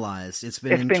internalized. It's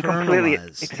been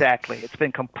internalized. Exactly. It's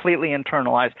been completely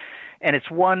internalized. And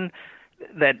it's one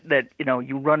that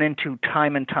you run into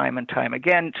time and time and time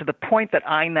again, to the point that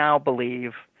I now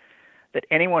believe that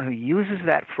anyone who uses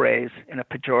that phrase in a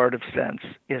pejorative sense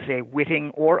is a witting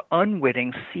or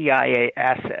unwitting CIA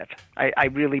asset. I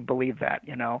really believe that,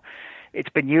 It's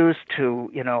been used to,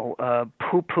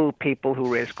 poo-poo people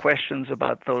who raise questions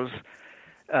about those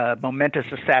momentous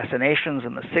assassinations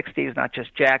in the 60s, not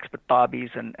just Jack's, but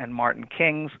Bobby's and Martin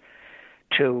King's,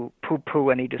 to poo-poo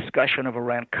any discussion of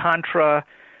Iran-Contra,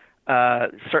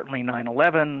 certainly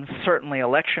 9/11, certainly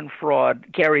election fraud.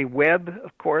 Gary Webb,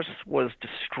 of course, was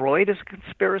destroyed as a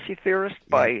conspiracy theorist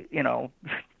by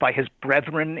his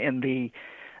brethren in the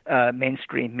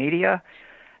mainstream media.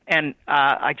 And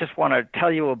I just want to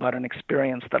tell you about an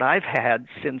experience that I've had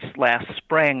since last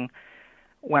spring,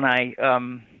 when I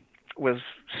was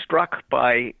struck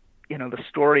by the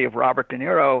story of Robert De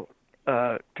Niro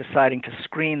deciding to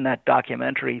screen that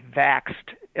documentary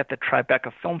Vaxxed at the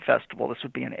Tribeca Film Festival. This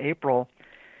would be in April.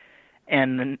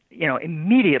 And,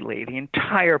 immediately the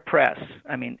entire press,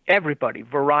 everybody,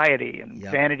 Variety and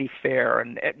Vanity Fair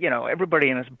and, everybody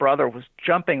and his brother was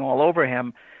jumping all over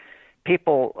him.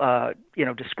 People,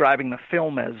 describing the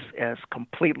film as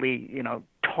completely,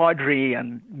 tawdry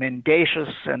and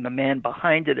mendacious, and the man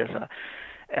behind it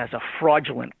as a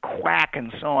fraudulent quack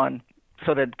and so on,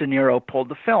 so that De Niro pulled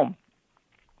the film.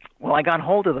 Well, I got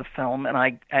hold of the film, and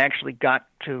I actually got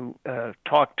to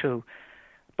talk to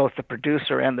both the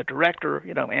producer and the director,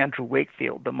 Andrew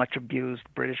Wakefield, the much-abused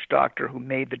British doctor who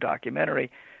made the documentary.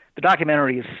 The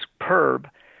documentary is superb.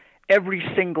 Every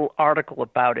single article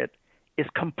about it is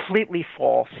completely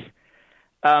false.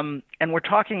 And we're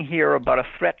talking here about a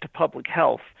threat to public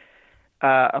health,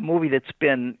 a movie that's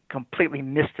been completely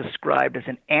misdescribed as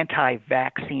an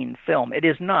anti-vaccine film. It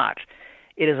is not.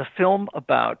 It is a film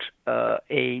about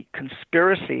a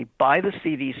conspiracy by the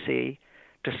CDC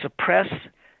to suppress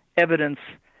evidence,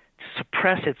 to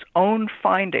suppress its own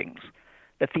findings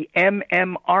that the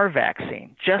MMR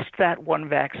vaccine, just that one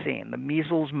vaccine, the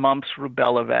measles, mumps,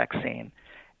 rubella vaccine,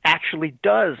 actually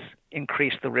does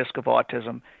increase the risk of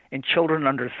autism in children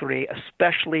under 3,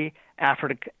 especially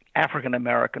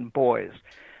African-American boys.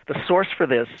 The source for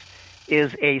this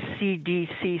is a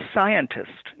CDC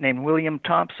scientist named William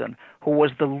Thompson, who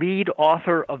was the lead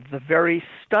author of the very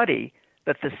study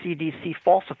that the CDC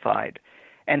falsified,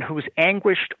 and whose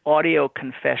anguished audio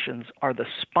confessions are the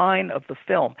spine of the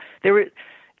film.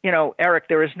 Eric,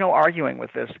 there is no arguing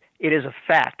with this. It is a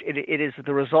fact. It is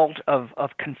the result of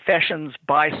confessions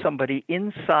by somebody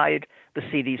inside the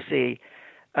CDC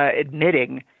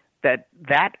admitting that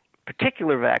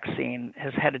particular vaccine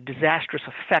has had a disastrous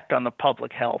effect on the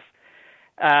public health.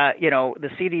 The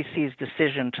CDC's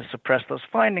decision to suppress those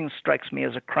findings strikes me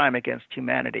as a crime against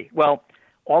humanity. Well,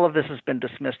 all of this has been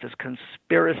dismissed as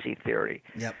conspiracy theory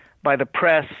by the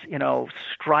press,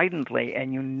 stridently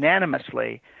and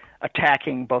unanimously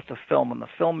attacking both the film and the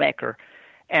filmmaker.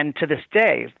 And to this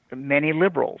day, many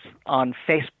liberals on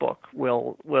Facebook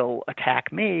will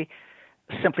attack me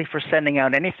simply for sending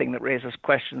out anything that raises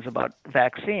questions about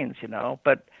vaccines,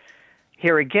 But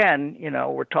here again,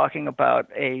 we're talking about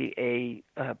a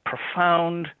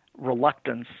profound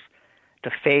reluctance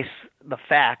to face the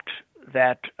fact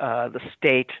that the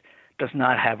state does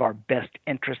not have our best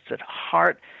interests at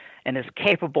heart and is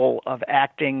capable of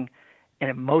acting in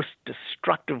a most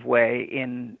destructive way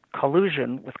in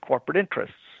collusion with corporate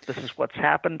interests. This is what's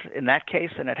happened in that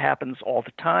case, and it happens all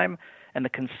the time. And the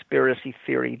conspiracy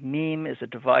theory meme is a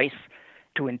device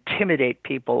to intimidate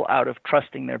people out of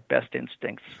trusting their best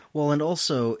instincts. Well, and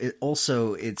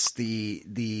it's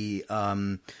the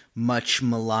much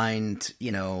maligned,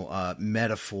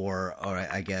 metaphor, or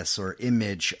I guess, or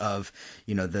image of,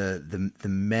 the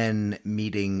men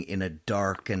meeting in a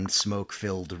dark and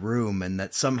smoke-filled room, and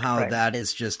that somehow that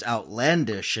is just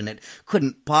outlandish and it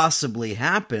couldn't possibly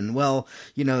happen. Well,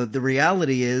 the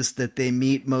reality is that they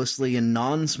meet mostly in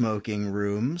non-smoking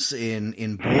rooms,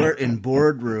 in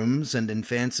boardrooms and in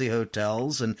fancy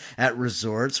hotels and at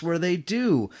resorts where they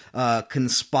do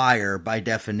conspire by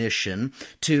definition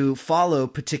to follow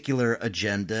particular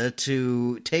agenda,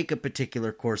 to take a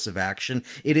particular course of action.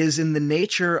 It is in the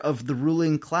nature of the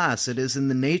ruling class. It is in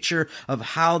the nature of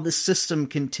how the system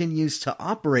continues to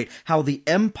operate, how the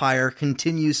empire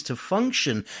continues to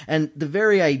function. And the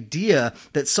very idea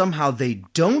that somehow they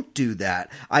don't do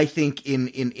that, I think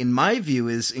in my view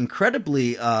is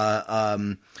incredibly,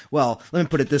 well, let me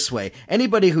put it this way.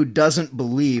 Anybody who doesn't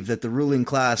believe that the ruling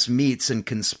class meets and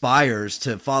conspires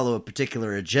to follow a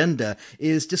particular agenda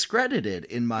is discredited,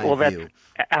 in my view.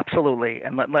 Absolutely.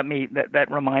 And let me that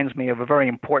reminds me of a very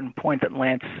important point that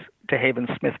Lance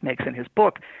DeHaven Smith makes in his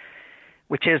book,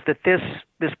 which is that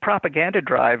this propaganda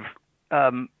drive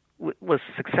was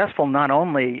successful not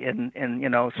only in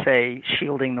say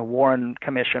shielding the Warren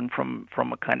Commission from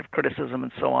a kind of criticism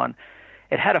and so on.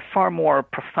 It had a far more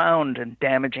profound and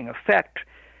damaging effect,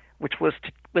 which was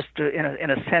to in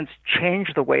a sense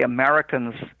change the way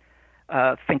Americans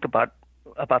think about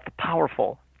the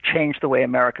powerful, change the way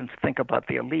Americans think about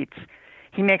the elites.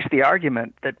 He makes the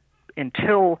argument that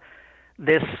until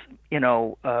this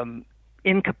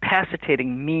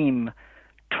incapacitating meme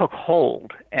took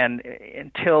hold, and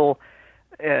until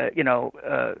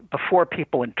before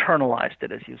people internalized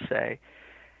it, as you say,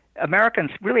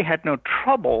 Americans really had no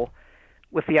trouble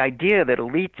with the idea that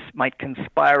elites might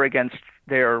conspire against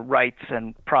their rights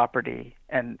and property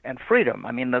and freedom.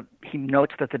 I mean, he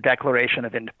notes that the Declaration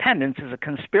of Independence is a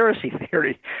conspiracy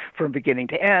theory from beginning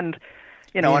to end.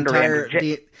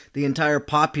 The entire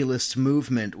populist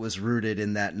movement was rooted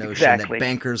in that notion that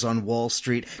bankers on Wall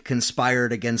Street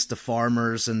conspired against the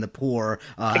farmers and the poor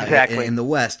in the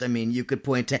West. I mean, you could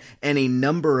point to any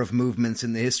number of movements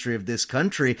in the history of this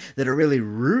country that are really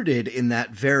rooted in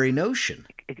that very notion.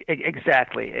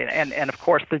 Exactly, and of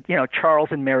course Charles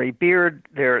and Mary Beard,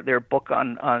 their book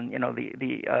on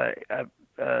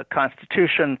the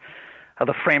Constitution, how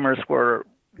the framers were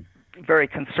very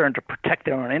concerned to protect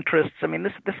their own interests. I mean,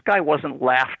 this guy wasn't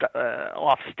laughed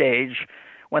off stage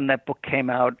when that book came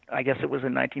out. I guess it was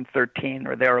in 1913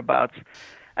 or thereabouts.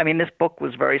 I mean, this book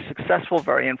was very successful,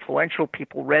 very influential.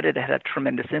 People read it. It had a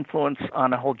tremendous influence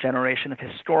on a whole generation of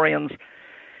historians.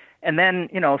 And then,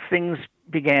 things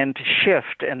began to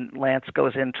shift, and Lance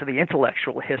goes into the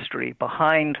intellectual history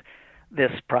behind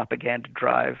this propaganda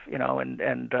drive,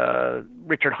 and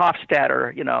Richard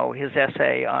Hofstadter, his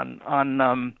essay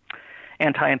on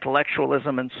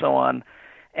anti-intellectualism and so on,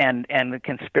 and the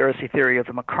conspiracy theory of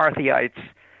the McCarthyites.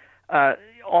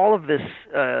 All of this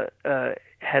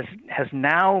has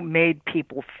now made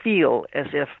people feel as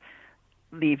if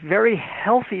the very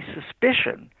healthy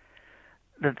suspicion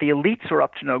that the elites are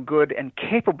up to no good and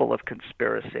capable of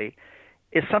conspiracy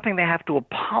is something they have to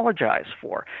apologize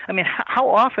for. I mean, how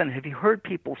often have you heard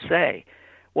people say,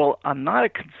 well, I'm not a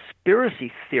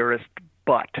conspiracy theorist,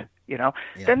 but,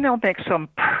 then they'll make some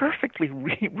perfectly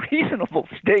reasonable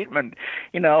statement,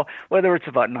 whether it's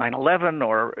about 9/11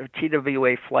 or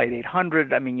TWA Flight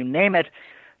 800, I mean, you name it.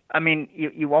 I mean,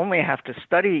 you only have to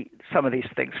study some of these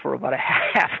things for about a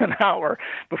half an hour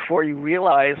before you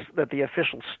realize that the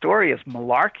official story is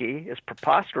malarkey, is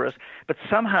preposterous. But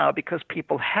somehow, because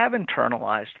people have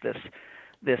internalized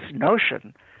this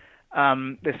notion,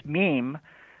 this meme,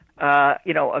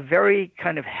 a very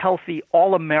kind of healthy,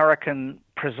 all-American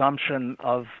presumption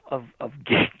of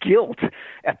guilt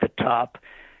at the top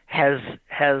has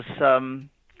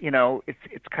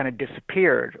it's kind of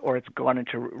disappeared, or it's gone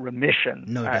into remission.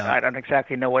 No doubt. I don't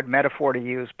exactly know what metaphor to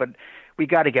use, but we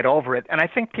got to get over it. And I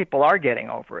think people are getting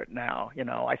over it now.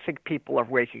 I think people are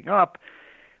waking up,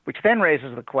 which then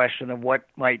raises the question of what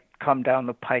might come down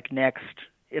the pike next,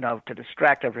 to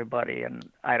distract everybody. And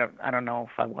I don't know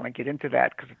if I want to get into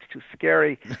that because it's too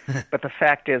scary. But the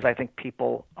fact is, I think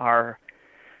people are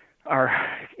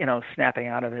snapping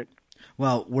out of it.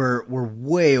 Well, we're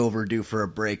way overdue for a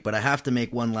break, but I have to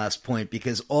make one last point,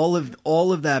 because all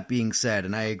of that being said,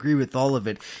 and I agree with all of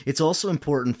it, it's also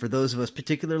important for those of us,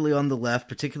 particularly on the left,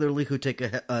 particularly who take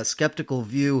a skeptical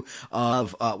view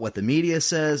of what the media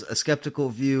says, a skeptical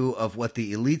view of what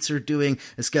the elites are doing,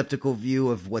 a skeptical view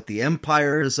of what the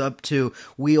empire is up to.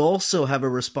 We also have a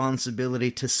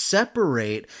responsibility to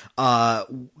separate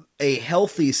a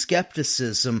healthy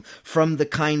skepticism from the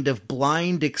kind of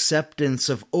blind acceptance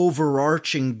of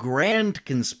overarching grand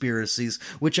conspiracies,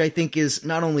 which I think is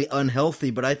not only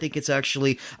unhealthy, but I think it's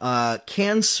actually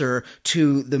cancer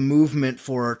to the movement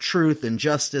for truth and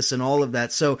justice and all of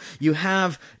that. So you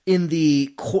have in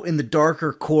the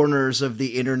darker corners of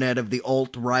the internet, of the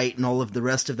alt-right and all of the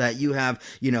rest of that, you have,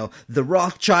 the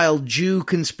Rothschild Jew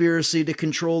conspiracy to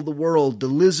control the world, the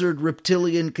lizard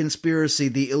reptilian conspiracy,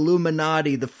 the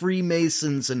Illuminati, the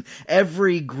Freemasons, and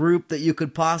every group that you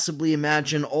could possibly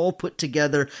imagine all put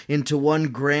together into one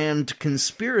grand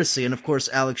conspiracy. And of course,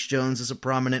 Alex Jones is a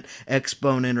prominent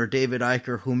exponent, or David Icke,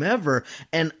 or whomever.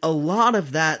 And a lot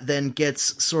of that then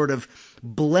gets sort of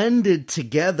blended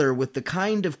together with the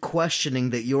kind of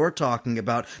questioning that you're talking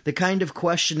about, the kind of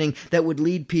questioning that would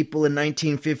lead people in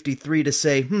 1953 to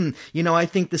say, I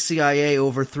think the CIA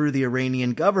overthrew the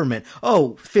Iranian government.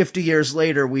 50 years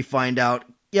later, we find out,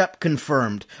 yep,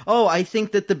 confirmed. I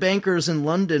think that the bankers in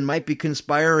London might be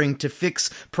conspiring to fix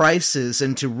prices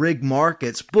and to rig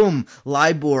markets. Boom,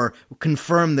 LIBOR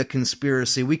confirmed the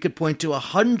conspiracy. We could point to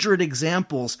 100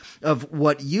 examples of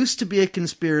what used to be a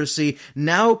conspiracy,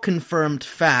 now confirmed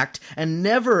fact, and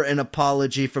never an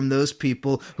apology from those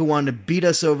people who want to beat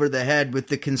us over the head with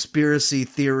the conspiracy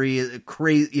theory,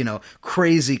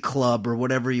 crazy club, or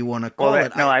whatever you want to call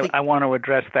it. No, I want to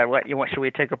address that. Should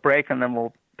we take a break and then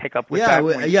we'll pick up with that?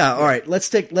 All right. Let's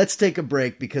take a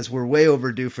break, because we're way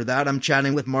overdue for that. I'm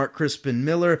chatting with Mark Crispin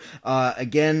Miller.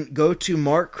 Again, go to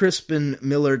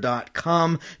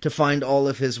markcrispinmiller.com to find all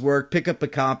of his work. Pick up a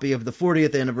copy of the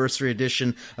 40th anniversary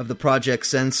edition of the Project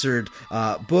Censored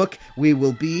book. We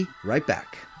will be right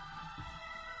back.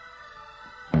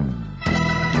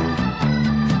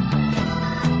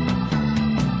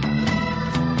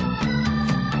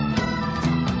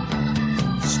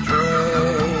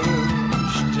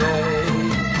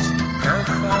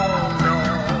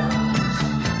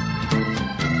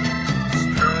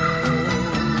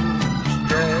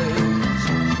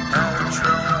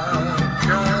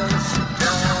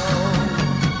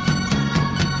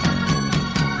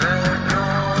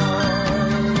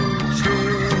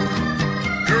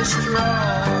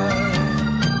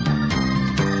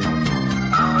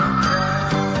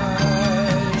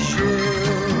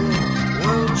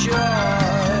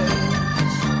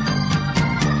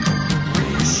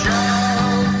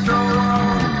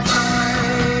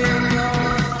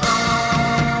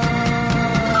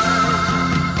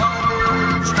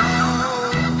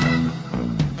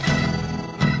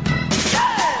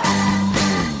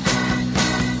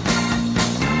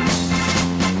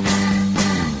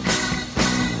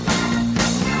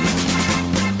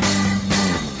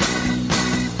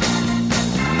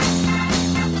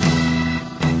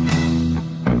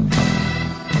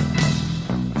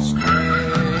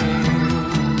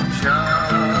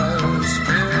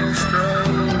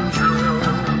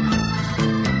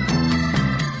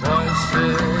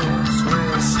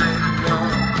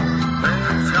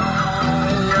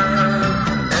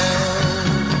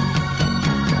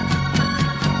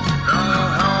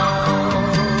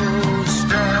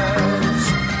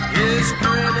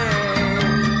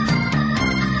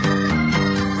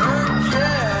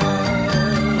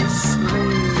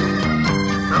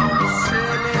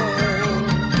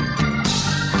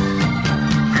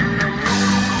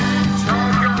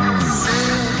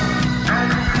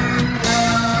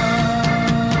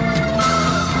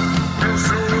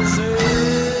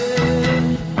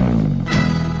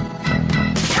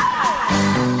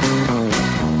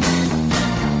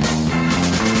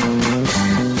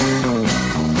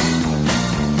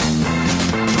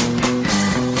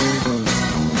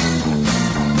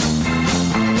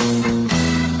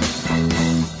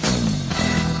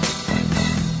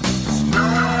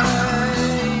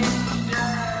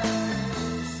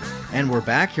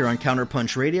 Back here on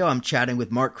Counterpunch Radio. I'm chatting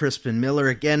with Mark Crispin Miller.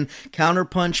 Again,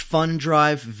 Counterpunch Fund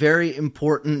Drive, very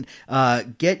important.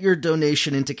 Get your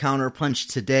donation into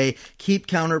Counterpunch today. Keep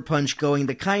Counterpunch going.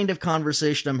 The kind of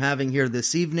conversation I'm having here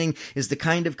this evening is the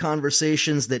kind of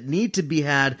conversations that need to be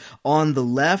had on the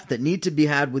left, that need to be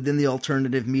had within the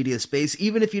alternative media space,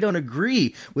 even if you don't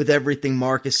agree with everything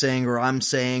Mark is saying or I'm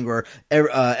saying or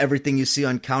everything you see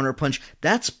on Counterpunch.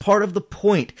 That's part of the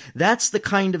point. That's the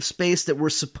kind of space that we're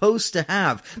supposed supposed to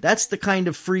have. That's the kind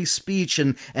of free speech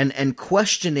and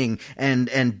questioning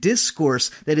and discourse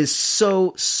that is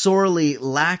so sorely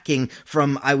lacking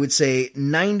from, I would say,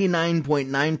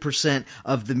 99.9%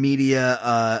 of the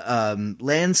media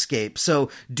landscape. So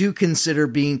do consider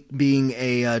being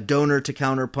a donor to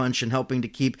Counterpunch and helping to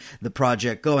keep the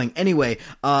project going. Anyway,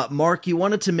 Mark, you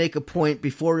wanted to make a point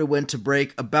before we went to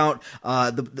break about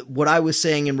what I was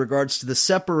saying in regards to the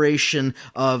separation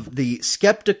of the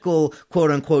skeptical,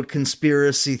 quote-unquote,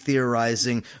 conspiracy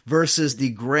theorizing versus the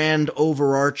grand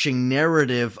overarching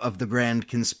narrative of the grand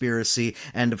conspiracy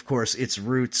and, of course, its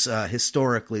roots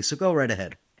historically. So go right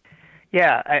ahead.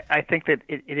 Yeah, I think that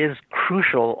it is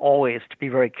crucial always to be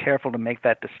very careful to make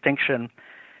that distinction.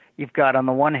 You've got, on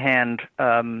the one hand,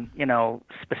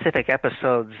 specific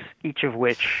episodes, each of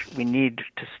which we need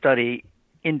to study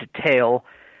in detail,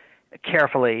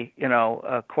 carefully,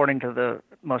 according to the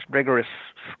most rigorous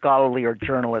scholarly or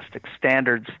journalistic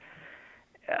standards,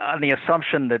 on the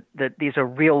assumption that these are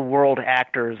real-world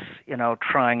actors,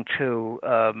 trying to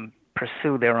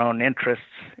pursue their own interests,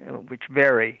 which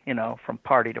vary, from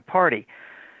party to party.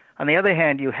 On the other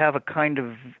hand, you have a kind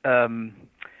of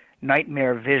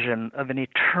nightmare vision of an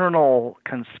eternal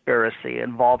conspiracy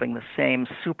involving the same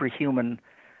superhuman,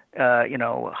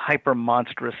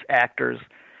 hyper-monstrous actors.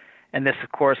 And this,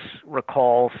 of course,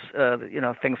 recalls,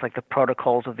 things like the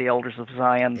Protocols of the Elders of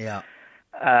Zion. Yeah.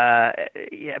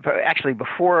 But actually,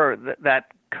 before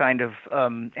that kind of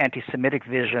anti-Semitic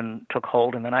vision took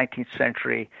hold in the 19th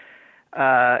century,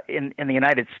 in the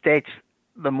United States,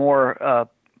 the more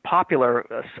popular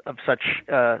of such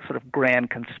sort of grand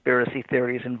conspiracy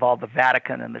theories involve the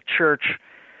Vatican and the Church.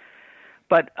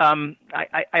 But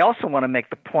I also want to make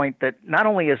the point that not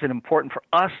only is it important for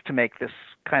us to make this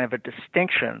kind of a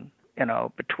distinction,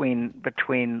 between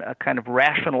a kind of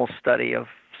rational study of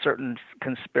certain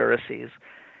conspiracies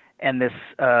and this,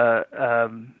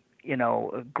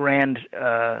 grand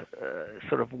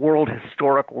sort of world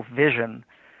historical vision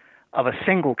of a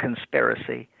single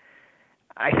conspiracy.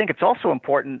 I think it's also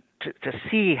important to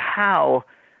see how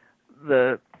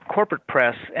the corporate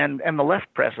press and the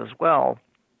left press as well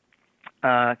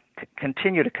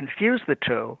continue to confuse the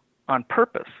two on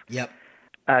purpose. Yep.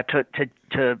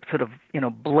 To sort of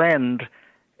blend,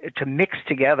 to mix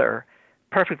together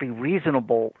perfectly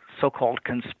reasonable so-called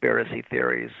conspiracy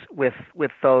theories with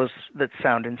those that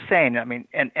sound insane. I mean,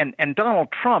 and Donald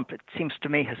Trump, it seems to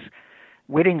me, has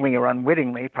wittingly or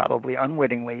unwittingly, probably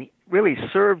unwittingly, really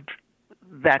served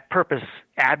that purpose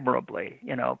admirably.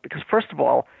 Because first of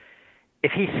all,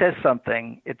 if he says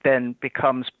something, it then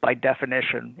becomes by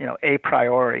definition, a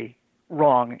priori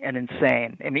wrong and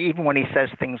insane. I mean, even when he says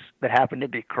things that happen to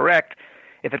be correct,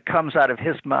 if it comes out of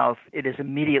his mouth, it is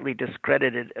immediately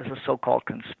discredited as a so-called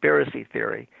conspiracy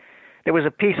theory. There was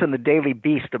a piece in the Daily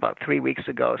Beast about 3 weeks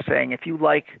ago saying, if you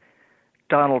like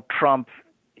Donald Trump,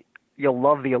 you'll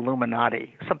love the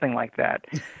Illuminati, something like that.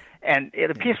 And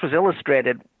the piece was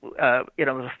illustrated, it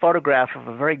was a photograph of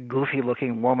a very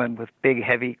goofy-looking woman with big,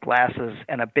 heavy glasses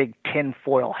and a big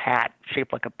tin-foil hat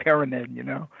shaped like a pyramid,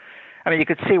 I mean, you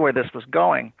could see where this was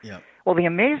going. Yeah. Well, the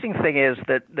amazing thing is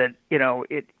that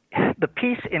the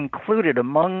piece included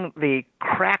among the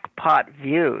crackpot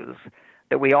views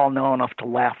that we all know enough to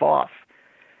laugh off,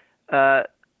 the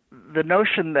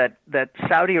notion that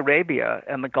Saudi Arabia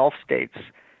and the Gulf states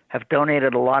have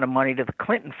donated a lot of money to the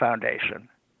Clinton Foundation.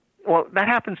 Well, that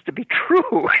happens to be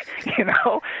true,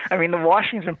 I mean, the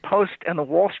Washington Post and the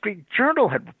Wall Street Journal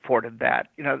had reported that.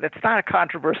 That's not a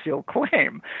controversial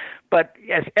claim. But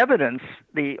as evidence,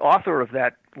 the author of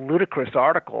that ludicrous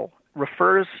article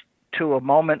refers to a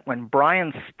moment when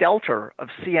Brian Stelter of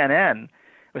CNN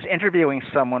was interviewing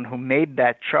someone who made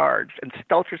that charge. And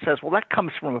Stelter says, well, that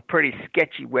comes from a pretty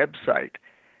sketchy website.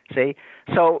 See?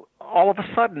 So all of a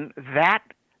sudden, that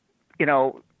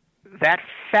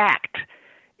fact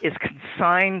is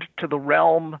consigned to the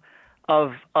realm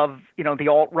of the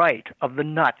alt-right, of the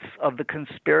nuts, of the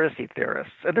conspiracy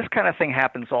theorists. And this kind of thing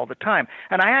happens all the time.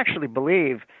 And I actually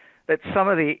believe that some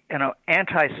of the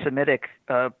anti-Semitic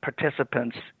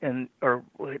participants or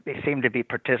they seem to be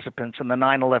participants in the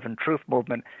 9/11 truth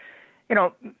movement,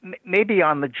 may be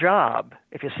on the job,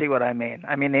 if you see what I mean.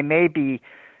 I mean, they may be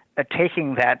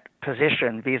taking that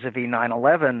position vis-a-vis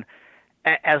 9/11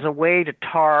 as a way to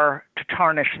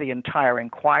tarnish the entire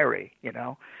inquiry. It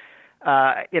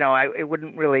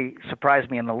wouldn't really surprise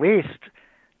me in the least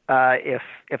if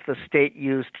the state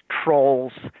used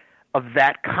trolls of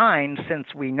that kind,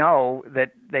 since we know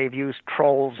that they've used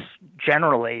trolls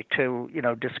generally to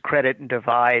discredit and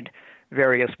divide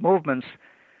various movements.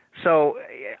 So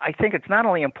I think it's not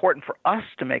only important for us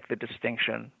to make the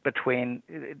distinction between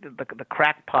the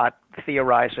crackpot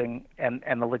theorizing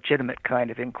and the legitimate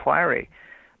kind of inquiry,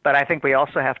 but I think we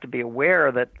also have to be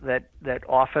aware that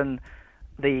often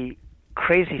the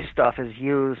crazy stuff is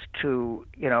used to,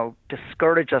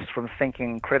 discourage us from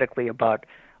thinking critically about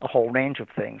a whole range of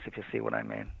things, if you see what I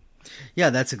mean. Yeah,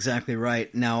 that's exactly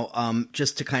right. Now,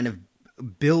 just to kind of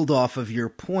build off of your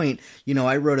point,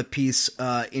 I wrote a piece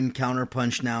in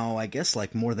Counterpunch now, I guess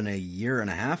like more than a year and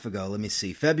a half ago. Let me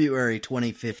see, February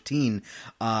 2015.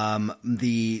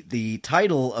 The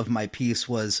title of my piece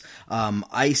was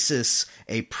ISIS,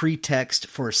 a Pretext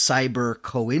for Cyber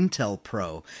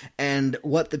COINTELPRO. And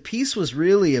what the piece was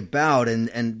really about,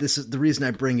 and this is the reason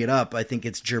I bring it up, I think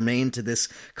it's germane to this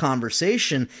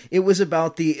conversation, it was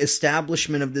about the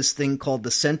establishment of this thing called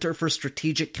the Center for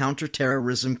Strategic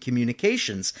Counterterrorism Communications.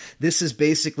 This is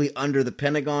basically under the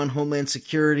Pentagon, Homeland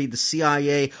Security, the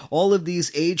CIA, all of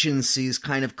these agencies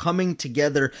kind of coming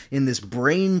together in this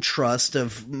brain trust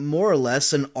of more or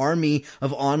less an army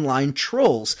of online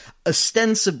trolls,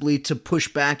 ostensibly to push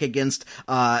back against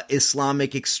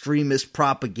Islamic extremist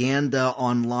propaganda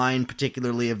online,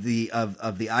 particularly of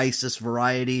the ISIS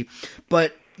variety.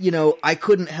 But I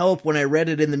couldn't help when I read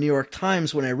it in the New York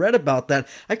Times, when I read about that,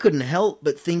 I couldn't help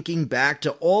but thinking back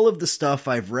to all of the stuff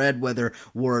I've read, whether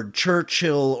Ward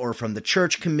Churchill or from the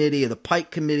Church Committee or the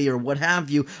Pike Committee or what have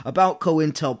you, about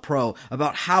COINTELPRO,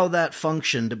 about how that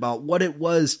functioned, about what it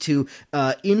was to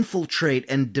infiltrate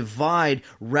and divide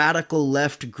radical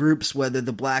left groups, whether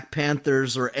the Black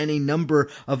Panthers or any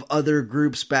number of other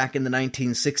groups back in the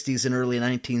 1960s and early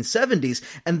 1970s.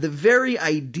 And the very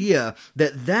idea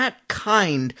that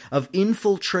kind of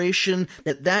infiltration,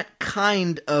 that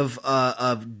kind of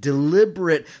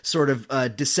deliberate sort of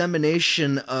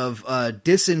dissemination of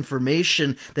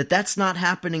disinformation, that's not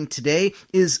happening today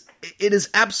it is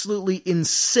absolutely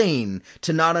insane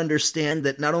to not understand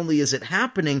that not only is it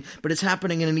happening, but it's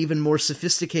happening in an even more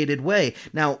sophisticated way.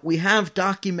 Now, we have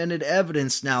documented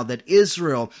evidence now that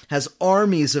Israel has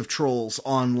armies of trolls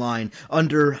online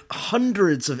under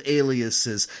hundreds of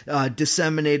aliases,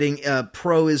 disseminating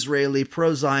pro-Israeli,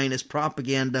 pro-Zionist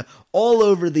propaganda all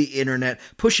over the internet,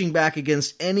 pushing back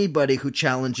against anybody who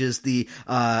challenges the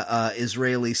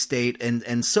Israeli state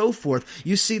and so forth.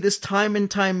 You see this time and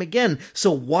time again.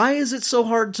 So why is it so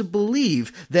hard to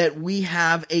believe that we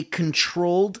have a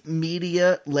controlled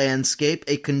media landscape,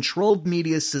 a controlled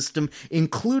media system,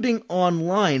 including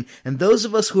online? And those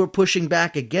of us who are pushing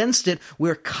back against it,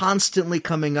 we're constantly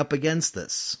coming up against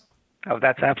this. Oh,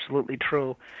 that's absolutely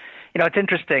true. It's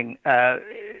interesting.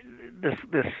 This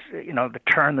the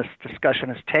turn this discussion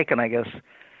has taken, I guess,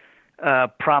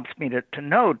 prompts me to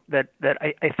note that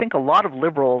I think a lot of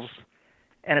liberals,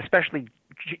 and especially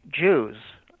Jews,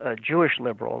 Jewish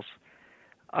liberals,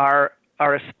 are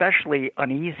especially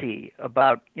uneasy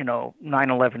about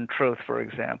 9/11 truth, for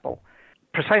example,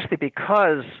 precisely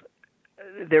because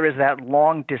there is that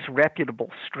long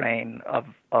disreputable strain of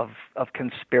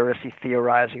conspiracy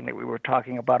theorizing that we were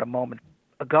talking about a moment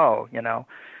ago.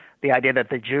 The idea that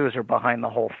the Jews are behind the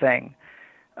whole thing.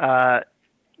 This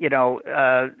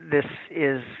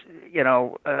is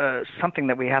something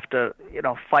that we have to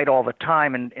fight all the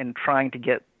time in trying to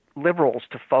get liberals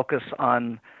to focus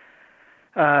on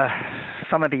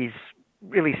some of these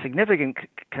really significant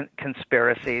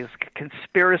conspiracies.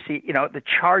 Conspiracy, the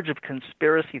charge of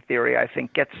conspiracy theory, I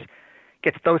think, gets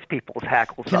those people's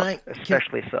hackles up,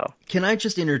 especially so. Can I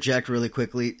just interject really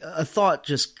quickly? A thought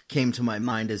just came to my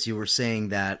mind as you were saying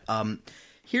that.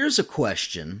 Here's a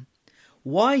question.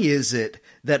 Why is it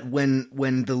that when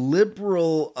the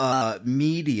liberal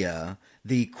media,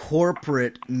 the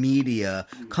corporate media,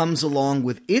 comes along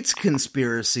with its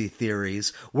conspiracy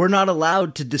theories, we're not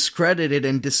allowed to discredit it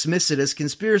and dismiss it as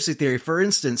conspiracy theory? For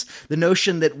instance, the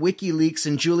notion that WikiLeaks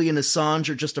and Julian Assange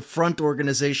are just a front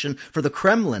organization for the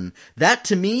Kremlin. That,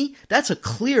 to me, that's a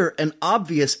clear and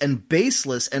obvious and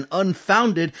baseless and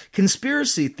unfounded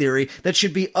conspiracy theory that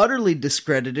should be utterly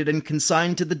discredited and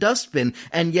consigned to the dustbin.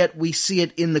 And yet we see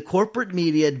it in the corporate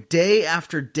media day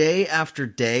after day after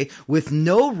day with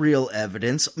no real evidence,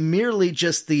 merely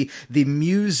just the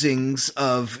musings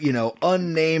of,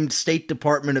 unnamed State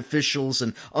Department officials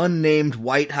and unnamed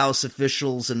White House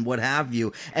officials and what have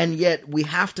you. And yet we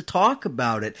have to talk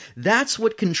about it. That's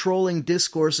what controlling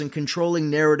discourse and controlling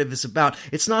narrative is about.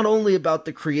 It's not only about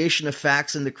the creation of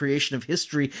facts and the creation of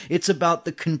history. It's about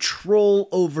the control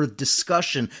over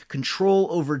discussion, control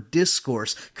over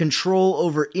discourse, control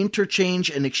over interchange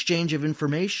and exchange of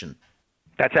information.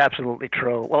 That's absolutely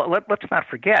true. Well, let's not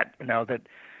forget, that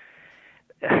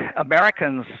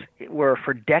Americans were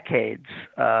for decades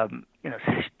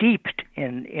steeped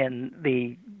in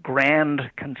the grand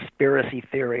conspiracy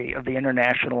theory of the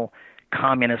international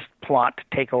communist plot to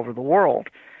take over the world.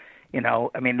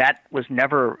 That was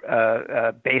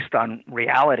never based on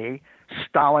reality.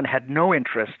 Stalin had no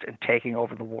interest in taking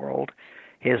over the world.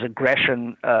 His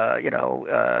aggression, around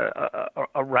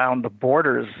the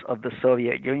borders of the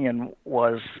Soviet Union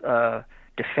was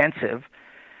defensive.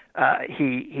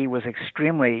 He was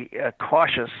extremely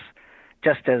cautious,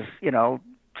 just as, to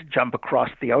jump across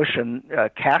the ocean,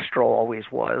 Castro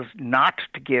always was, not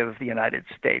to give the United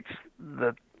States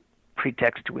the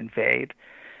pretext to invade.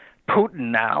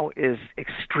 Putin now is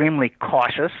extremely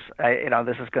cautious.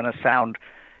 This is going to sound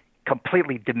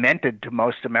completely demented to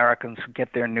most Americans who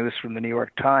get their news from the New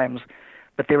York Times,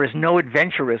 but there is no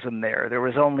adventurism there. There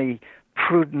is only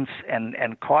prudence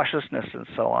and cautiousness and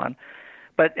so on.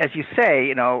 But as you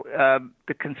say,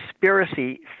 the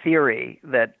conspiracy theory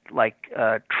that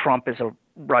Trump is a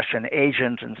Russian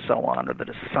agent and so on, or that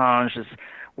Assange is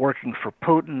working for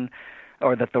Putin,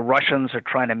 or that the Russians are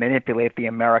trying to manipulate the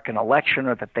American election,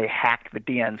 or that they hacked the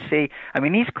DNC.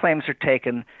 These claims are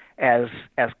taken as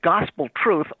gospel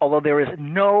truth, although there's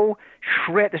not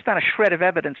a shred of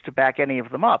evidence to back any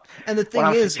of them up. And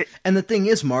the thing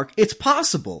is, Mark, it's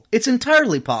possible. It's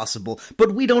entirely possible,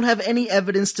 but we don't have any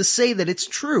evidence to say that it's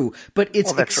true, but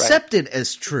it's accepted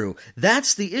as true.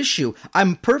 That's the issue.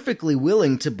 I'm perfectly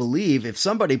willing to believe, if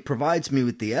somebody provides me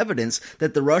with the evidence,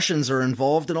 that the Russians are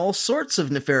involved in all sorts of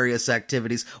nefarious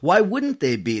activities. Why wouldn't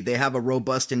they be? They have a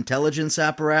robust intelligence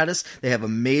apparatus. They have a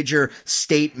major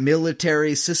state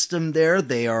military system there.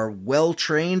 They are well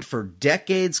trained for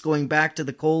decades, going back to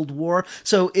the Cold War.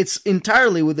 So it's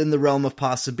entirely within the realm of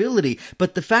possibility.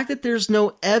 But the fact that there's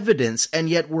no evidence and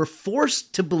yet we're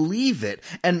forced to believe it,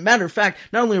 and matter of fact,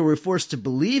 not only are we forced to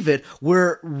believe it,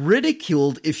 we're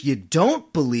ridiculed if you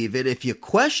don't believe it, if you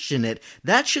question it,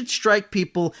 that should strike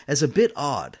people as a bit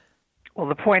odd. Well,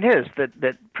 the point is that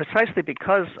precisely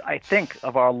because I think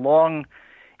of our long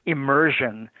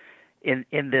immersion in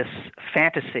this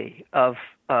fantasy of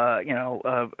a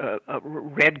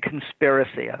red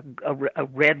conspiracy, a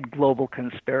red global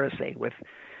conspiracy with,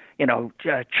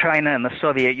 China and the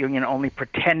Soviet Union only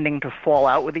pretending to fall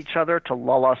out with each other to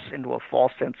lull us into a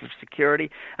false sense of security.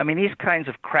 These kinds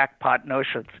of crackpot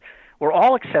notions were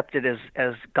all accepted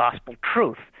as gospel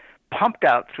truth, pumped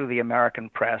out through the American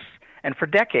press. And for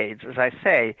decades, as I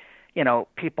say,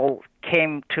 people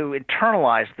came to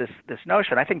internalize this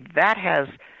notion. I think that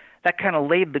kind of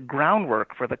laid the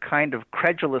groundwork for the kind of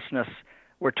credulousness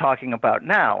we're talking about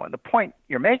now. And the point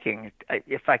you're making,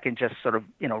 if I can just sort of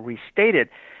restate it,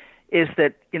 is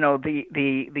that the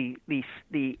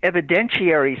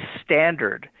evidentiary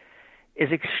standard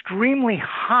is extremely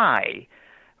high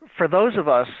for those of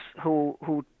us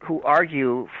who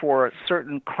argue for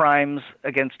certain crimes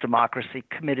against democracy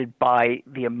committed by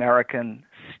the American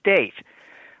state.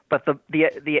 But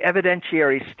the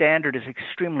evidentiary standard is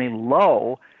extremely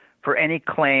low for any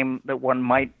claim that one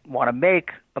might want to make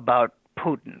about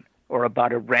Putin or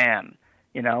about Iran,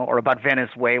 or about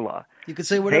Venezuela. You could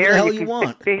say whatever the hell you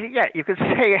want. Yeah, you could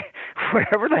say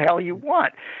whatever the hell you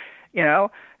want.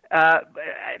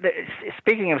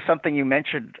 Speaking of something you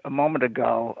mentioned a moment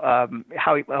ago,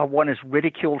 how one is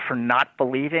ridiculed for not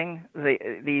believing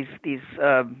these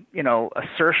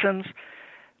assertions.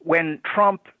 When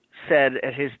Trump said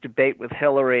at his debate with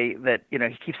Hillary that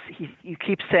he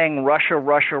keeps saying Russia,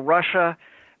 Russia, Russia.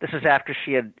 This is after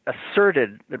she had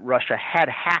asserted that Russia had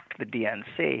hacked the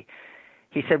DNC.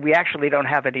 He said, we actually don't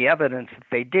have any evidence that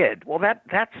they did. Well,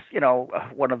 that's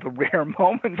one of the rare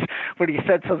moments when he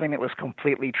said something that was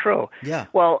completely true. Yeah.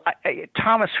 Well,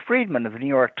 Thomas Friedman of the New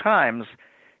York Times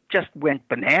just went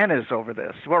bananas over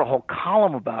this. He wrote a whole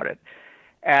column about it.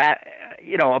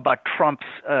 About Trump's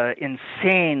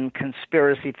insane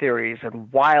conspiracy theories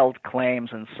and wild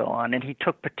claims and so on. And he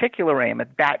took particular aim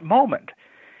at that moment.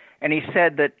 And he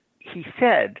said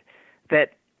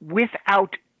that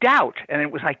without doubt, and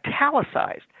it was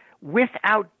italicized,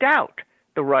 without doubt,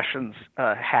 the Russians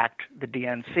hacked the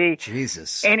DNC.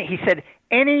 Jesus. And he said,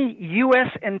 any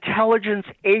U.S. intelligence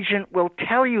agent will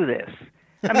tell you this.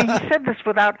 He said this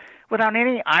without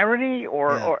any irony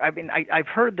I've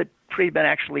heard that Friedman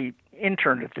actually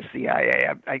interned at the CIA.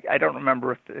 I don't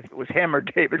remember if it was him or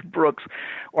David Brooks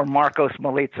or Marcos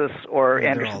Malitzis or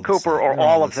Anderson Cooper or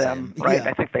all of them, right? Yeah.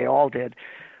 I think they all did.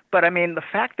 But the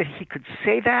fact that he could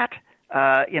say that,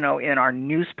 in our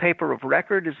newspaper of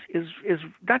record is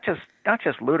not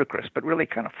just ludicrous, but really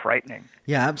kind of frightening.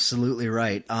 Yeah, absolutely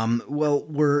right. Well,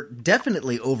 we're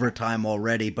definitely over time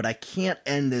already, but I can't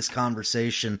end this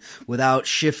conversation without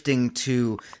shifting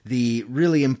to the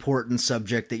really important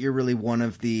subject that you're really one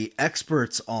of the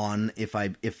experts on, if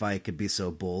I could be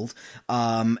so bold.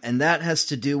 And that has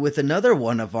to do with another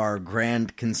one of our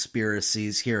grand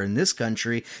conspiracies here in this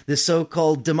country, the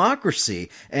so-called democracy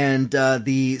and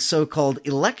the so-called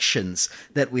elections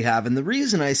that we have. And the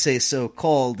reason I say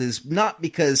so-called is not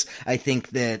because I think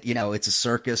that, it's a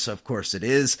circus, of course it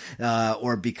is,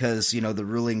 or because, the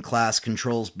ruling class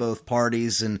controls both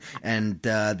parties and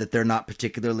that they're not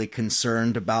particularly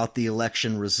concerned about the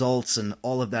election results, and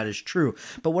all of that is true.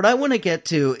 But what I want to get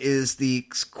to is the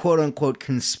quote-unquote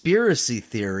conspiracy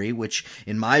theory, which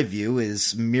in my view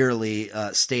is merely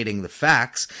stating the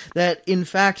facts, that in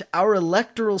fact our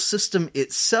electoral system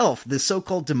itself, the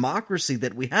so-called democracy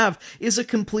that we have, is a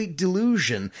complete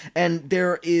delusion, and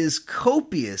there is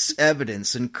copious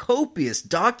evidence and copious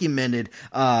documented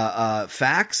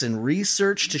facts and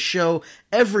research to show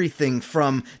everything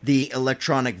from the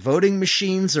electronic voting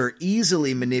machines are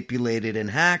easily manipulated and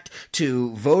hacked,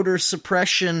 to voter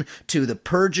suppression, to the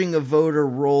purging of voter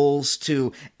rolls,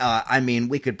 to,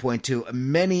 we could point to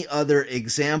many other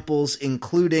examples,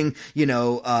 including,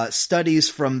 studies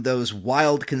from those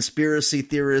wild conspiracy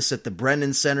theorists at the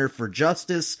Brennan Center for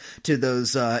Justice, to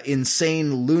those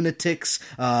insane lunatics,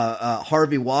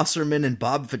 Harvey Wasserman and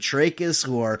Bob Fitrakis,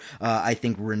 who are, I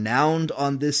think, renowned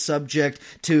on this subject,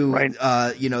 to, right.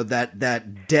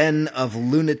 That den of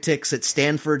lunatics at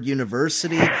Stanford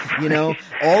University,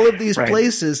 all of these right.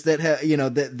 places that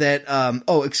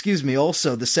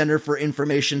also the Center for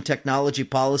Information Technology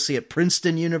Policy at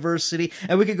Princeton University,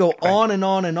 and we could go right. on and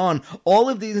on and on. All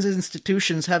of these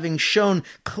institutions having shown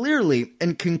clearly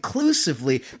and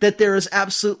conclusively that there is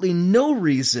absolutely no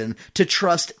reason to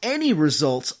trust any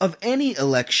results of any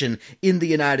election in the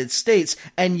United States,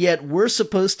 and yet we're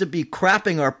supposed to be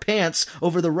crapping our pants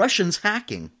over the Russians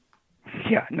hacking.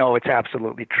 Yeah, no, it's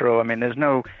absolutely true. I mean, there's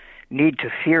no need to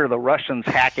fear the Russians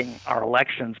hacking our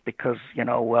elections because,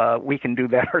 we can do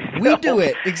that ourselves. We do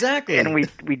it, exactly. And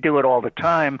we do it all the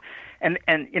time. And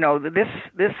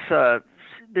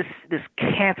this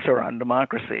cancer on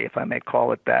democracy, if I may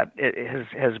call it that, it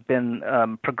has been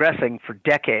progressing for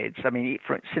decades. I mean,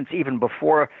 since even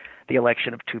before the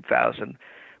election of 2000,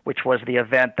 which was the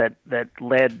event that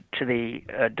led to the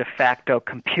de facto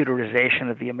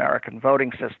computerization of the American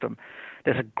voting system.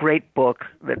 There's a great book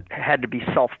that had to be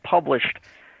self-published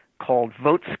called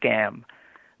Vote Scam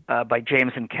by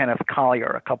James and Kenneth Collier,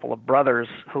 a couple of brothers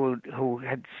who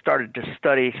had started to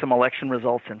study some election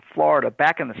results in Florida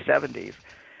back in the 70s.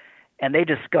 And they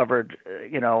discovered,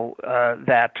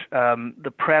 that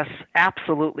the press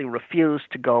absolutely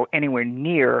refused to go anywhere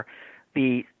near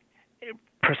the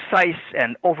precise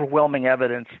and overwhelming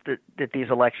evidence that these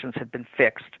elections had been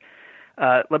fixed.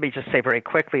 Let me just say very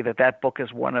quickly that book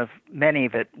is one of many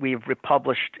that we've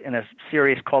republished in a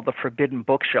series called The Forbidden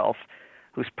Bookshelf,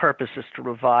 whose purpose is to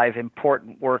revive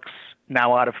important works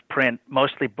now out of print,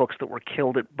 mostly books that were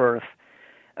killed at birth.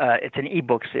 It's an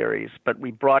ebook series, but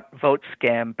we brought Vote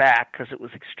Scam back because it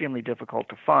was extremely difficult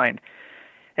to find.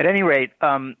 At any rate,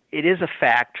 it is a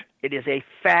fact. It is a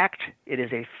fact. It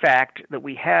is a fact that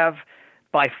we have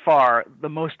by far the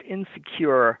most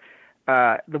insecure,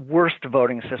 the worst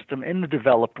voting system in the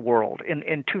developed world.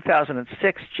 In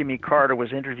 2006, Jimmy Carter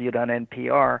was interviewed on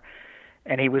NPR,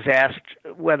 and he was asked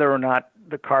whether or not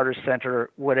the Carter Center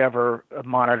would ever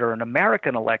monitor an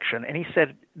American election, and he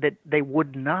said that they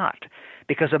would not,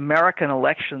 because American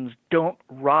elections don't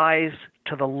rise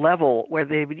to the level where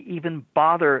they would even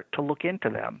bother to look into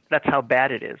them. That's how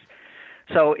bad it is.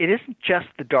 So it isn't just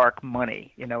the dark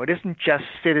money, it isn't just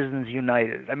Citizens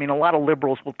United. I mean, a lot of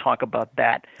liberals will talk about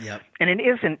that. Yep. And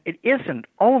it isn't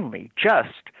only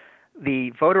just the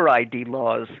voter ID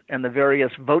laws and the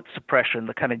various vote suppression,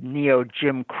 the kind of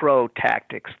neo-Jim Crow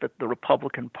tactics that the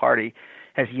Republican Party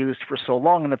has used for so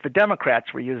long and that the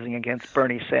Democrats were using against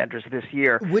Bernie Sanders this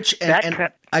year.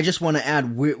 I just want to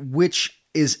add, which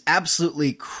is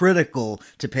absolutely critical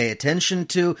to pay attention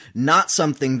to, not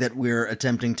something that we're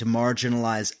attempting to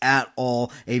marginalize at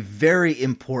all, a very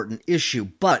important issue,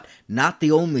 but not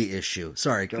the only issue.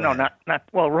 Sorry, go ahead. Not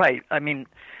well, right. I mean,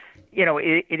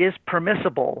 it is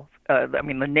permissible. The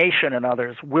nation and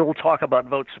others will talk about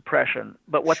vote suppression,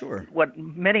 but what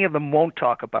many of them won't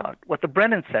talk about, what the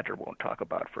Brennan Center won't talk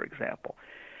about, for example,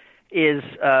 is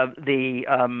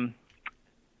the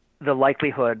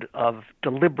likelihood of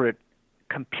deliberate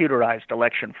computerized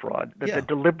election fraud, the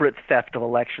deliberate theft of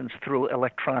elections through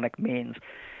electronic means.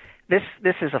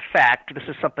 this is a fact. This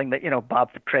is something that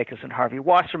Bob Petrakis and Harvey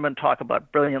Wasserman talk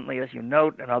about brilliantly, as you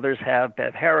note, and others have,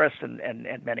 Bev Harris and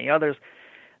many others.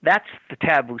 That's the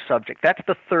taboo subject. That's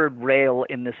the third rail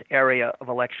in this area of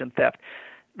election theft.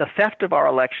 The theft of our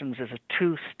elections is a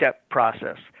two-step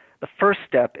process. The first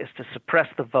step is to suppress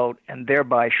the vote and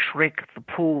thereby shrink the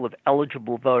pool of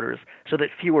eligible voters so that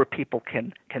fewer people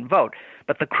can vote.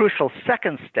 But the crucial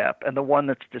second step, and the one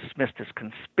that's dismissed as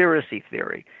conspiracy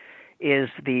theory, is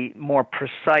the more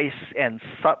precise and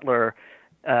subtler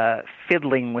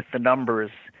fiddling with the numbers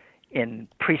in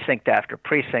precinct after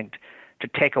precinct to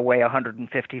take away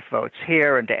 150 votes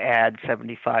here and to add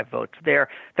 75 votes there.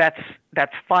 That's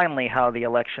finally how the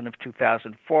election of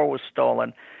 2004 was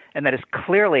stolen, and that is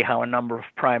clearly how a number of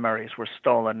primaries were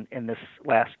stolen in this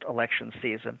last election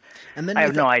season. And then I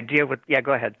have no idea what – yeah,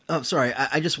 go ahead. Oh, sorry.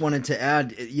 I just wanted to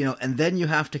add, and then you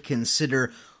have to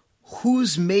consider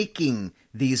who's making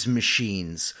these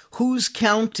machines, who's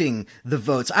counting the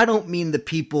votes. I don't mean the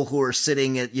people who are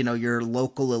sitting at, your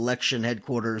local election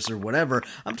headquarters or whatever.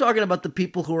 I'm talking about the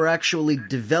people who are actually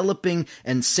developing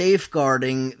and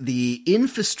safeguarding the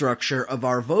infrastructure of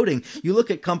our voting. You look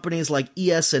at companies like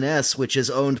ES&S, which is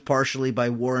owned partially by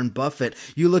Warren Buffett.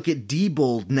 You look at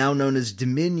Diebold, now known as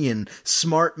Dominion,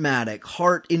 Smartmatic,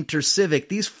 Hart, Intercivic.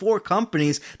 These four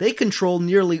companies, they control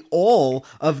nearly all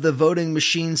of the voting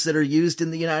machines that are used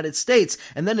in the United States.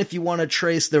 And then if you want to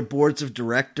trace their boards of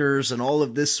directors and all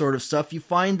of this sort of stuff, you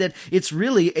find that it's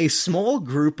really a small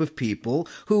group of people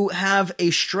who have a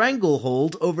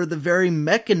stranglehold over the very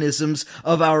mechanisms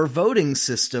of our voting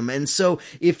system. And so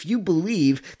if you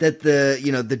believe that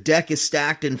the deck is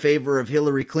stacked in favor of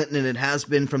Hillary Clinton, and it has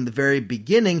been from the very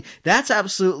beginning, that's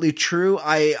absolutely true.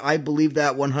 I believe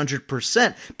that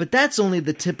 100%. But that's only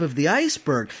the tip of the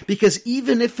iceberg, because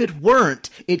even if it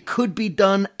weren't, it could be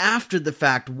done after the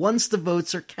fact, once the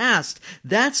votes are cast.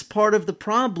 That's part of the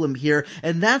problem here,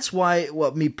 and that's why,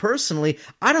 me personally,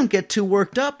 I don't get too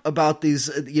worked up about these,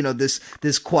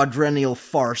 this quadrennial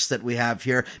farce that we have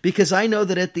here, because I know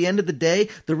that at the end of the day,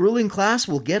 the ruling class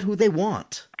will get who they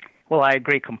want. Well, I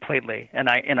agree completely, and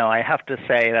I have to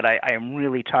say that I am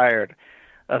really tired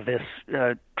of this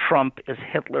Trump is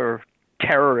Hitler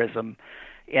terrorism.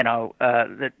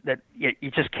 That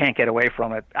you just can't get away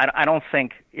from it. I don't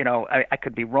think, I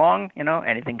could be wrong,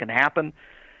 anything can happen.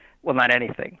 Well, not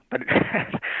anything, but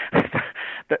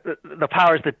the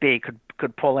powers that be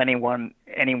could pull any one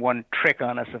trick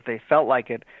on us if they felt like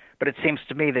it. But it seems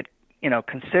to me that,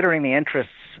 considering the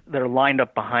interests that are lined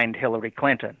up behind Hillary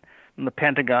Clinton, and the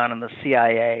Pentagon and the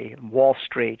CIA, and Wall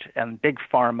Street and Big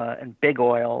Pharma and Big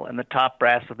Oil and the top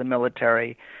brass of the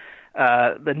military,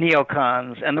 the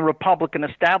neocons and the Republican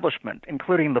establishment,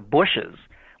 including the Bushes,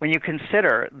 when you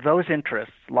consider those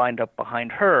interests lined up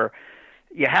behind her,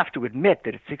 you have to admit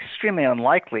that it's extremely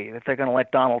unlikely that they're going to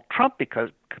let Donald Trump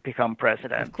become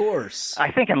president. Of course.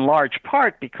 I think in large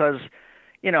part because,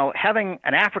 having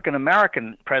an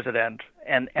African-American president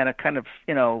and a kind of,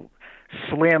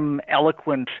 slim,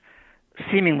 eloquent,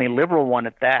 seemingly liberal one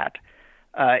at that,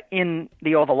 in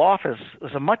the Oval Office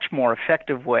was a much more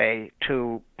effective way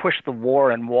to push the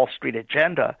war and Wall Street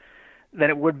agenda than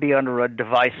it would be under a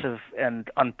divisive and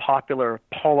unpopular,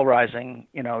 polarizing,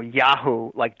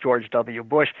 Yahoo like George W.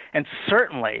 Bush, and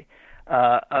certainly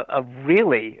a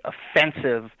really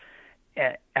offensive,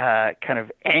 kind of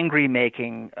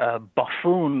angry-making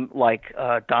buffoon like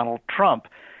Donald Trump.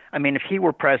 I mean, if he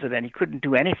were president, he couldn't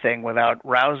do anything without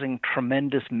rousing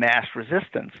tremendous mass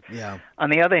resistance. Yeah. On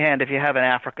the other hand, if you have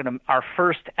our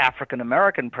first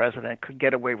African-American president could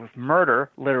get away with murder,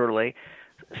 literally,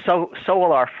 so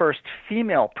will our first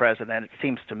female president, it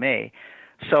seems to me.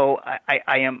 So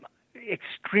I am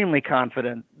extremely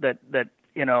confident that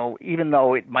even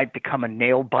though it might become a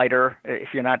nail-biter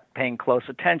if you're not paying close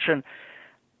attention,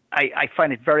 I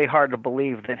find it very hard to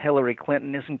believe that Hillary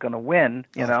Clinton isn't going to win,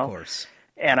 Of course.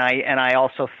 And I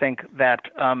also think that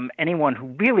anyone who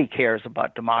really cares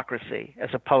about democracy as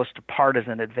opposed to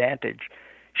partisan advantage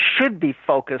should be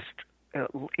focused,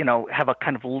 have a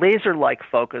kind of laser-like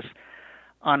focus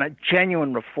on a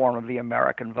genuine reform of the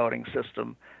American voting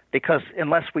system. Because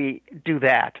unless we do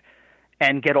that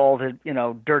and get all the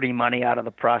dirty money out of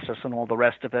the process and all the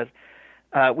rest of it,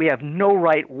 we have no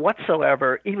right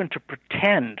whatsoever even to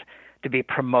pretend to be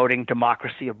promoting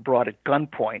democracy abroad at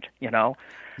gunpoint.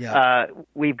 Yeah.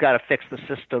 We've got to fix the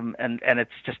system, and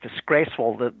it's just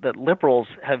disgraceful that liberals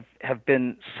have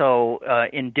been so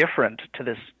indifferent to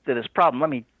this problem.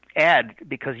 Let me add,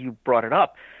 because you brought it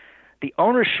up, the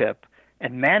ownership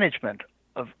and management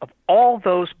of all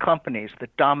those companies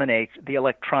that dominate the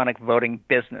electronic voting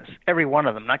business, every one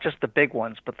of them, not just the big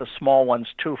ones, but the small ones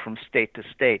too from state to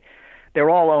state, they're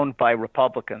all owned by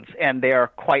Republicans, and they are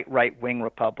quite right-wing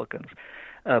Republicans.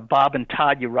 Bob and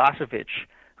Todd Urosevich,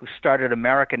 who started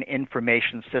American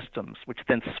Information Systems, which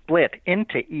then split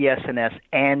into ES&S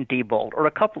and Diebold, or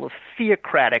a couple of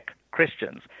theocratic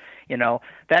Christians.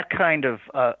 That kind of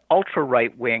ultra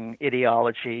right-wing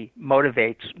ideology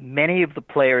motivates many of the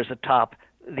players atop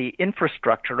the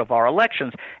infrastructure of our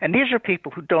elections. And these are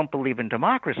people who don't believe in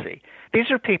democracy. These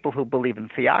are people who believe in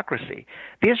theocracy.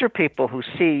 These are people who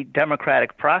see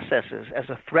democratic processes as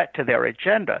a threat to their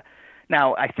agenda.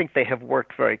 Now, I think they have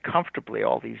worked very comfortably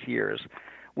all these years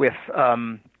with,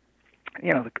 the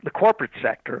corporate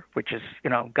sector, which is,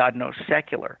 God knows,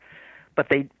 secular. But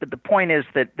the point is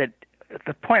that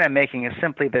the point I'm making is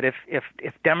simply that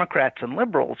if Democrats and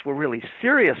liberals were really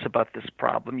serious about this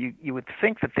problem, you would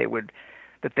think that they would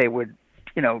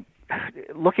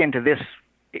look into this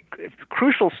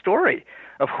crucial story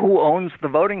of who owns the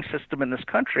voting system in this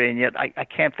country, and yet I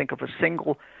can't think of a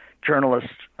single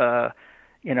journalist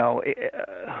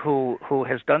who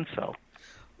has done so.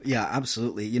 Yeah,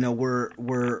 absolutely.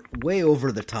 We're way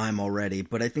over the time already,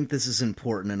 but I think this is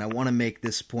important, and I want to make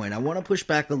this point. I want to push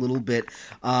back a little bit.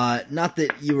 Not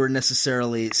that you were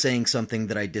necessarily saying something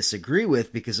that I disagree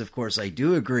with, because of course I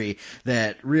do agree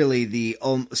that really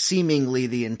seemingly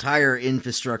the entire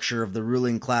infrastructure of the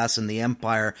ruling class and the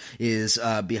empire is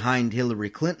behind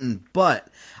Hillary Clinton, but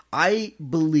I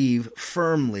believe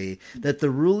firmly that the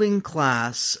ruling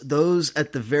class, those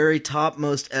at the very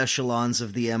topmost echelons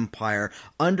of the empire,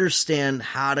 understand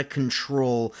how to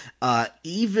control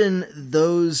even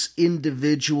those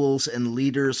individuals and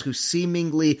leaders who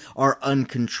seemingly are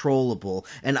uncontrollable.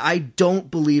 And I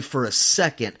don't believe for a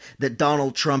second that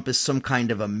Donald Trump is some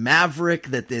kind of a maverick,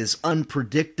 that is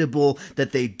unpredictable,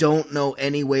 that they don't know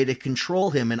any way to control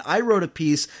him. And I wrote a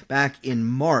piece back in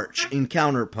March in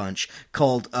Counterpunch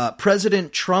called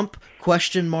President Trump, ?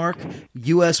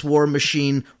 U.S. war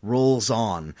machine rolls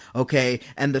on. Okay?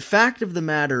 And the fact of the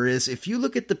matter is, if you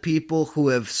look at the people who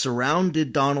have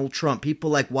surrounded Donald Trump, people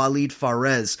like Walid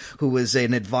Fares, who is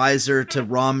an advisor to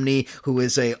Romney, who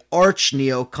is a arch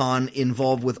neocon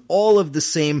involved with all of the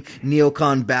same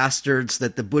neocon bastards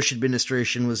that the Bush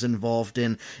administration was involved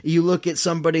in. You look at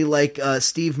somebody like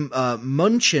Steve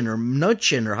Mnuchin,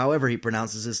 or however he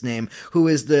pronounces his name, who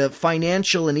is the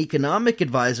financial and economic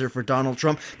advisor for Donald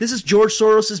Trump. This is George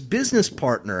Soros's business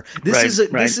partner. This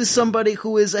is somebody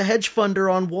who is a hedge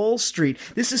funder on Wall Street.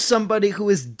 This is somebody who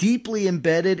is deeply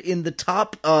embedded in the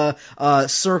top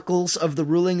circles of the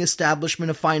ruling establishment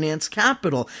of finance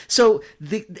capital. So,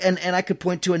 and I could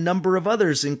point to a number of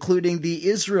others, including the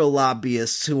Israel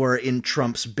lobbyists who are in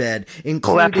Trump's bed,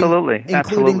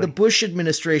 including the Bush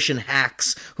administration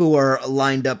hacks who are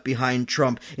lined up behind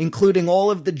Trump, including all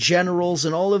of the generals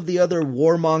and all of the other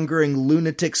warmongering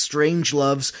lunatic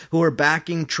strangeloves who are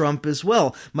backing Trump as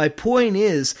well. My point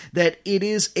is that it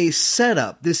is a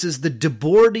setup. This is the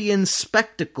Debordian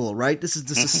spectacle, right? This is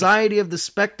the society of the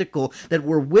spectacle that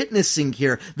we're witnessing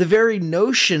here. The very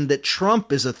notion that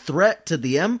Trump is a threat to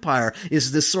the empire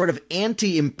is this sort of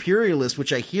anti-imperialist,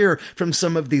 which I hear from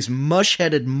some of these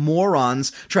mush-headed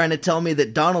morons trying to tell me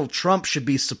that Donald Trump should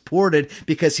be supported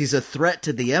because he's a threat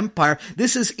to the empire.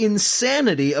 This is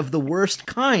insanity of the worst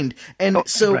kind. And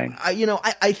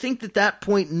I think that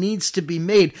point needs to be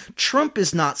made. Trump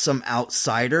is not some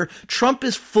outsider. Trump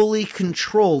is fully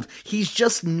controlled. He's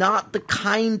just not the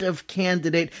kind of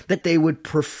candidate that they would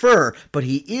prefer, but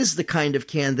he is the kind of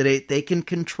candidate they can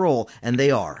control, and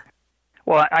they are.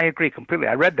 Well, I agree completely.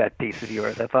 I read that piece of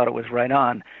yours. I thought it was right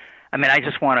on. I mean, I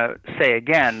just want to say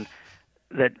again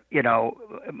that,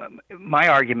 my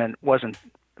argument wasn't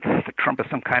that Trump is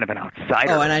some kind of an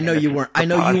outsider. Oh, and I know you weren't. I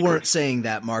know you weren't saying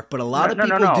that, Mark. But a lot of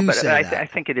people do say that. I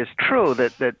think it is true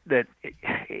that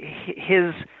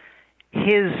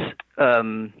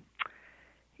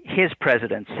his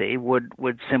presidency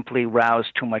would simply rouse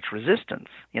too much resistance.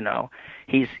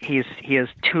 He is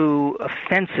too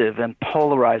offensive and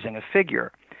polarizing a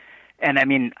figure, and I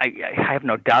mean, I have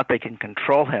no doubt they can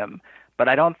control him. But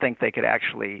I don't think they could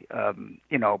actually,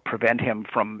 prevent him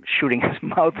from shooting his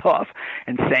mouth off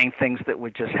and saying things that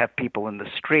would just have people in the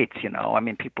streets. I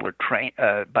mean, people are trained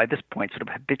by this point, sort of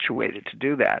habituated to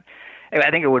do that. I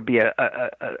think it would be a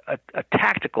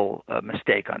tactical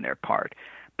mistake on their part.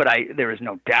 But there is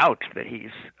no doubt that he's,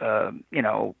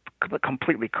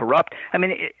 completely corrupt. I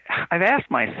mean, I've asked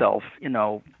myself,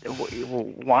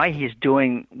 why he's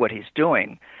doing what he's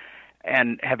doing,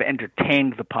 and have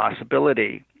entertained the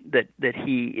possibility that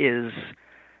he is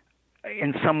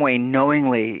in some way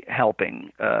knowingly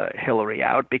helping Hillary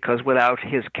out, because without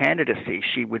his candidacy,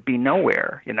 she would be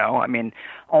nowhere. I mean,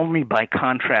 only by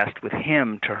contrast with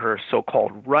him to her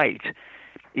so-called right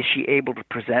is she able to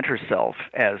present herself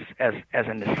as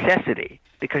a necessity,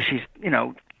 because she's,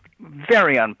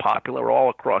 very unpopular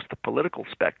all across the political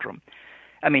spectrum.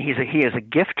 I mean, he is a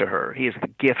gift to her. He is the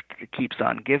gift that keeps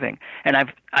on giving. And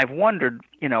I've wondered,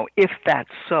 if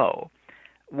that's so,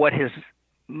 what his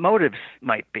motives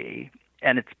might be.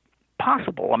 And it's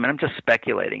possible, I mean, I'm just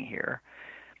speculating here,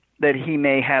 that he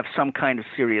may have some kind of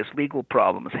serious legal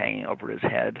problems hanging over his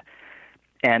head.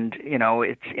 And,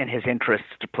 it's in his interests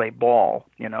to play ball,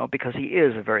 because he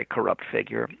is a very corrupt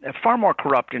figure, far more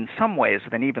corrupt in some ways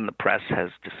than even the press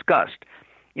has discussed.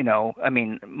 I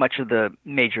mean, much of the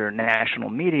major national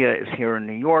media is here in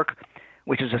New York,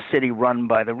 which is a city run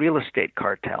by the real estate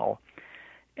cartel,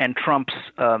 and Trump's,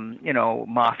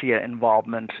 mafia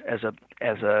involvement as a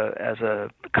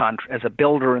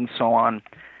builder and so on.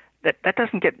 That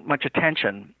doesn't get much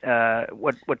attention.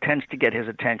 What tends to get his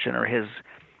attention are his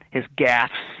gaffes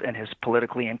and his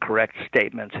politically incorrect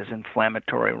statements, his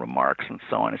inflammatory remarks, and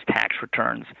so on, his tax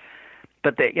returns.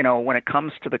 But when it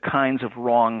comes to the kinds of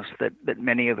wrongs that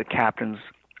many of the captains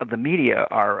of the media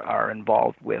are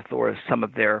involved with, or some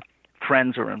of their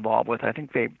friends are involved with, I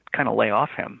think they kind of lay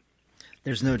off him.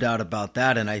 There's no doubt about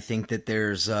that, and I think that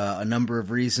there's a number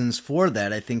of reasons for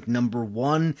that. I think number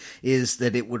one is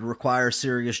that it would require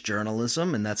serious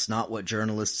journalism, and that's not what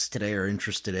journalists today are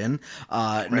interested in.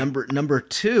 Right. Number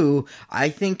two, I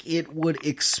think it would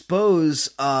expose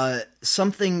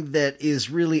something that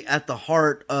is really at the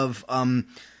heart of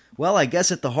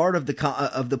at the heart of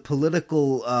the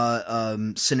political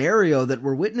scenario that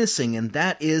we're witnessing, and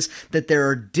that is that there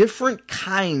are different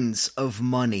kinds of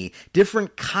money,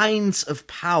 different kinds of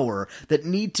power that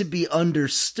need to be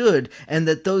understood, and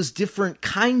that those different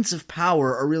kinds of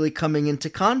power are really coming into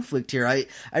conflict here.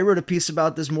 I wrote a piece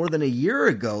about this more than a year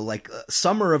ago,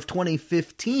 summer of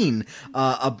 2015,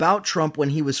 about Trump when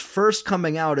he was first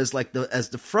coming out as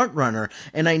the front runner,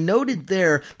 and I noted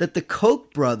there that the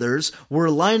Koch brothers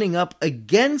were lining up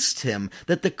against him,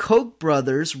 that the Koch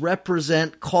brothers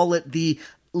represent, call it the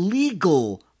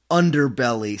legal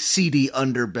underbelly, seedy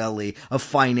underbelly of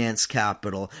finance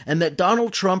capital, and that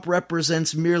Donald Trump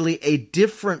represents merely a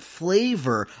different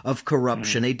flavor of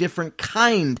corruption, a different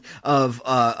kind of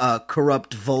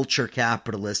corrupt vulture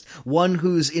capitalist, one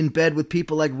who's in bed with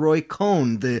people like Roy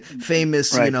Cohn, the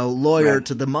famous, lawyer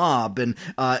to the mob, and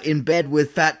in bed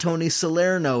with Fat Tony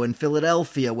Salerno in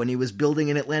Philadelphia when he was building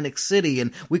in Atlantic City,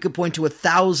 and we could point to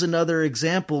 1,000 other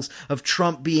examples of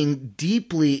Trump being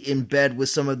deeply in bed with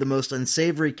some of the most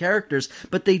unsavory characters,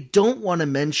 but they don't want to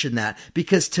mention that,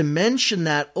 because to mention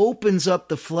that opens up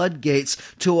the floodgates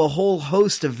to a whole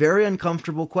host of very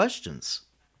uncomfortable questions.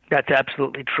 That's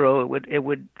absolutely true. It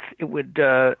would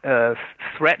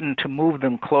threaten to move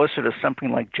them closer to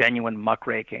something like genuine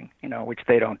muckraking, which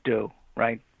they don't do,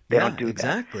 right? They don't do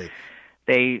exactly.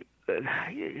 That.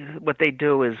 What they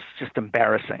do is just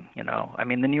embarrassing, I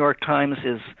mean, the New York Times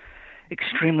is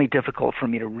extremely difficult for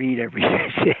me to read every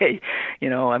day.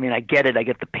 I mean, I get it. I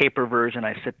get the paper version.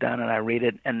 I sit down and I read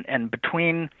it. And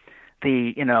between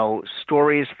the,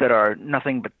 stories that are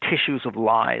nothing but tissues of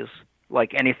lies,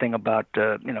 like anything about,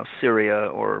 Syria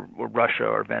or Russia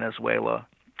or Venezuela,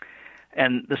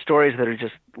 and the stories that are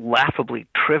just laughably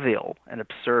trivial and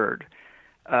absurd,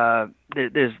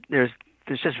 there's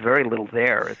just very little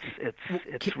there.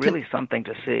 It's really something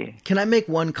to see. Can I make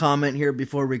one comment here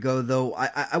before we go, though?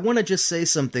 I want to just say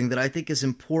something that I think is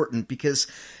important, because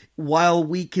while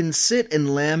we can sit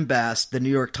and lambaste the New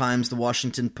York Times, the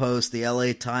Washington Post, the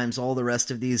LA Times, all the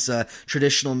rest of these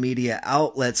traditional media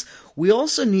outlets, we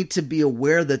also need to be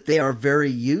aware that they are very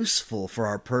useful for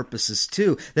our purposes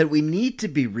too, that we need to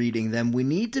be reading them, we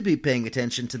need to be paying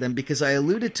attention to them, because I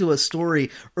alluded to a story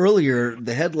earlier,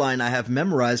 the headline I have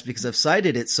memorized because I've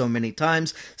cited it so many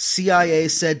times: CIA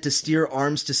said to steer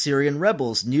arms to Syrian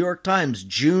rebels, New York Times,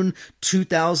 June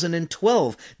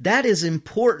 2012. That is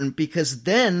important, because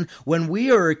then when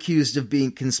we are accused of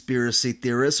being conspiracy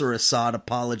theorists or Assad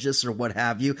apologists or what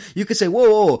have you, you could say,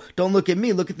 whoa, don't look at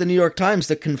me, look at the New York Times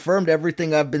that confirmed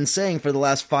everything I've been saying for the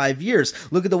last 5 years.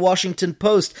 Look at the Washington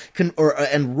Post and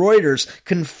Reuters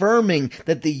confirming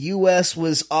that the U.S.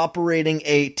 was operating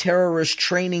a terrorist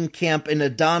training camp in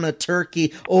Adana,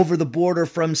 Turkey, over the border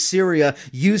from Syria,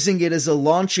 using it as a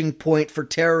launching point for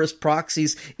terrorist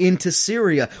proxies into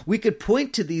Syria. We could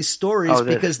point to these stories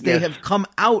because they have come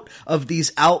out of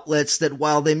these outlets that,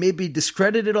 while they may be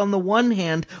discredited on the one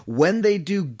hand, when they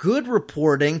do good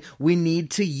reporting, we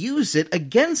need to use it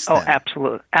against them.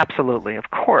 Oh, absolutely. Of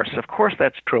course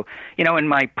that's true. In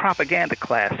my propaganda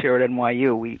class here at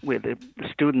NYU, the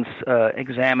students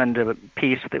examined a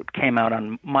piece that came out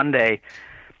on Monday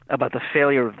about the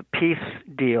failure of the peace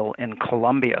deal in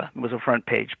Colombia. It was a front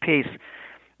page piece.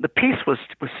 the piece was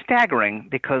staggering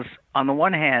because, on the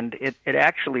one hand, it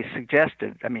actually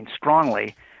suggested,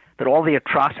 strongly, that all the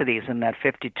atrocities in that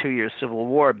 52-year civil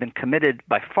war have been committed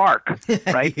by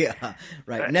FARC, right? Yeah,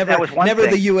 right. Never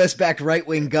the U.S.-backed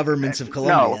right-wing governments of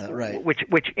Colombia, no, right?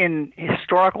 Which in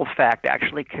historical fact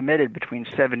actually committed between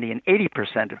 70 and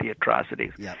 80% of the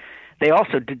atrocities. Yep. They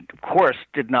also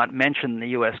did not mention the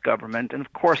U.S. government, and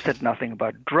of course said nothing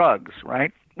about drugs,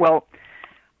 right? Well,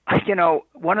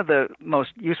 one of the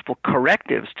most useful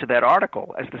correctives to that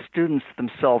article, as the students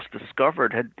themselves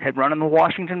discovered, had run in the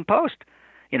Washington Post.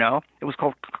 It was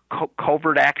called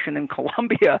Covert Action in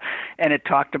Colombia, and it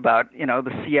talked about,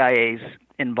 the CIA's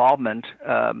involvement,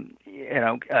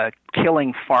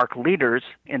 killing FARC leaders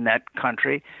in that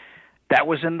country. That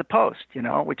was in the Post,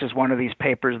 which is one of these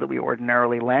papers that we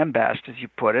ordinarily lambast, as you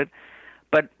put it.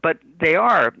 But they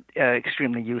are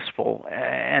extremely useful,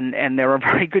 and there are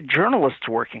very good journalists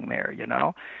working there,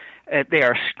 They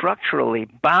are structurally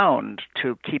bound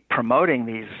to keep promoting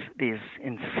these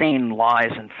insane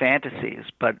lies and fantasies,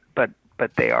 but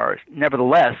they are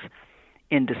nevertheless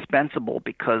indispensable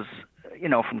because,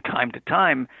 from time to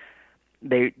time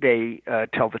they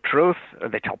tell the truth, or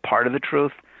they tell part of the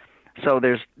truth. So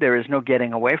there is no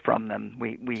getting away from them.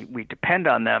 We depend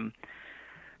on them.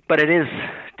 But it is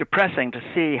depressing to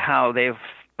see how they've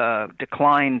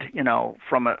declined,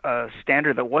 from a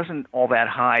standard that wasn't all that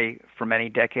high for many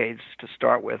decades to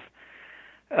start with,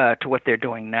 to what they're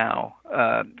doing now,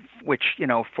 which,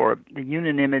 for the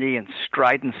unanimity and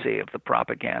stridency of the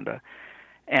propaganda,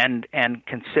 and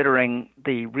considering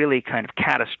the really kind of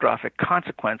catastrophic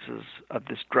consequences of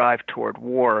this drive toward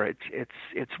war,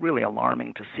 it's really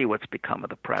alarming to see what's become of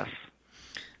the press.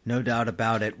 No doubt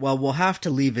about it. Well, we'll have to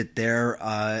leave it there.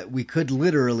 We could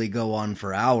literally go on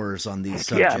for hours on these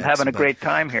subjects. Yeah, I'm having a great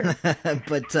time here.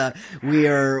 But we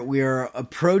are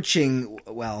approaching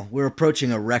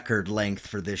a record length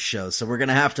for this show, so we're going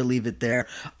to have to leave it there.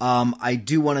 I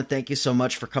do want to thank you so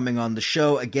much for coming on the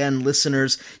show. Again,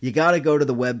 listeners, you got to go to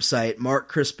the website,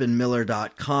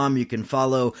 markcrispinmiller.com. You can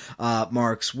follow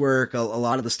Mark's work, a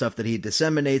lot of the stuff that he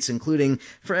disseminates, including,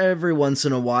 for every once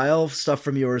in a while, stuff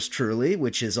from yours truly,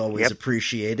 which is always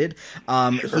appreciated.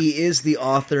 Sure. He is the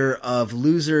author of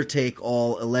Loser Take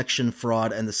All, Election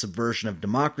Fraud and the Subversion of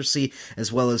Democracy,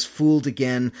 as well as Fooled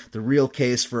Again, The Real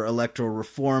Case for Electoral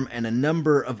Reform, and a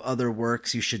number of other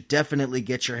works. You should definitely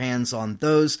get your hands on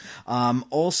those.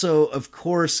 Also, of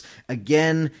course,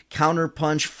 again,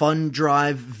 Counterpunch Fund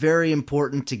Drive, very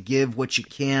important to give what you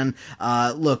can.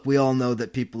 Look, we all know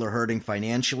that people are hurting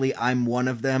financially. I'm one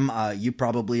of them. You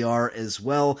probably are as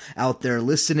well out there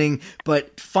listening,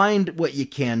 but find what you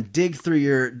can. Dig through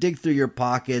your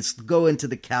pockets, go into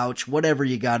the couch, whatever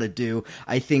you got to do.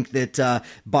 I think that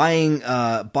buying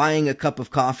a cup of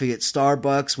coffee at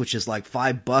Starbucks, which is like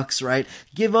 $5, right?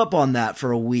 Give up on that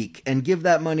for a week and give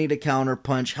that money to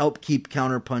Counterpunch. Help keep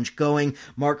Counterpunch going.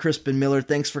 Mark Crispin Miller,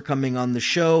 thanks for coming on the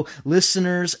show.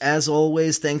 Listeners, as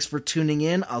always, thanks for tuning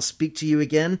in. I'll speak to you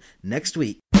again next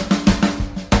week.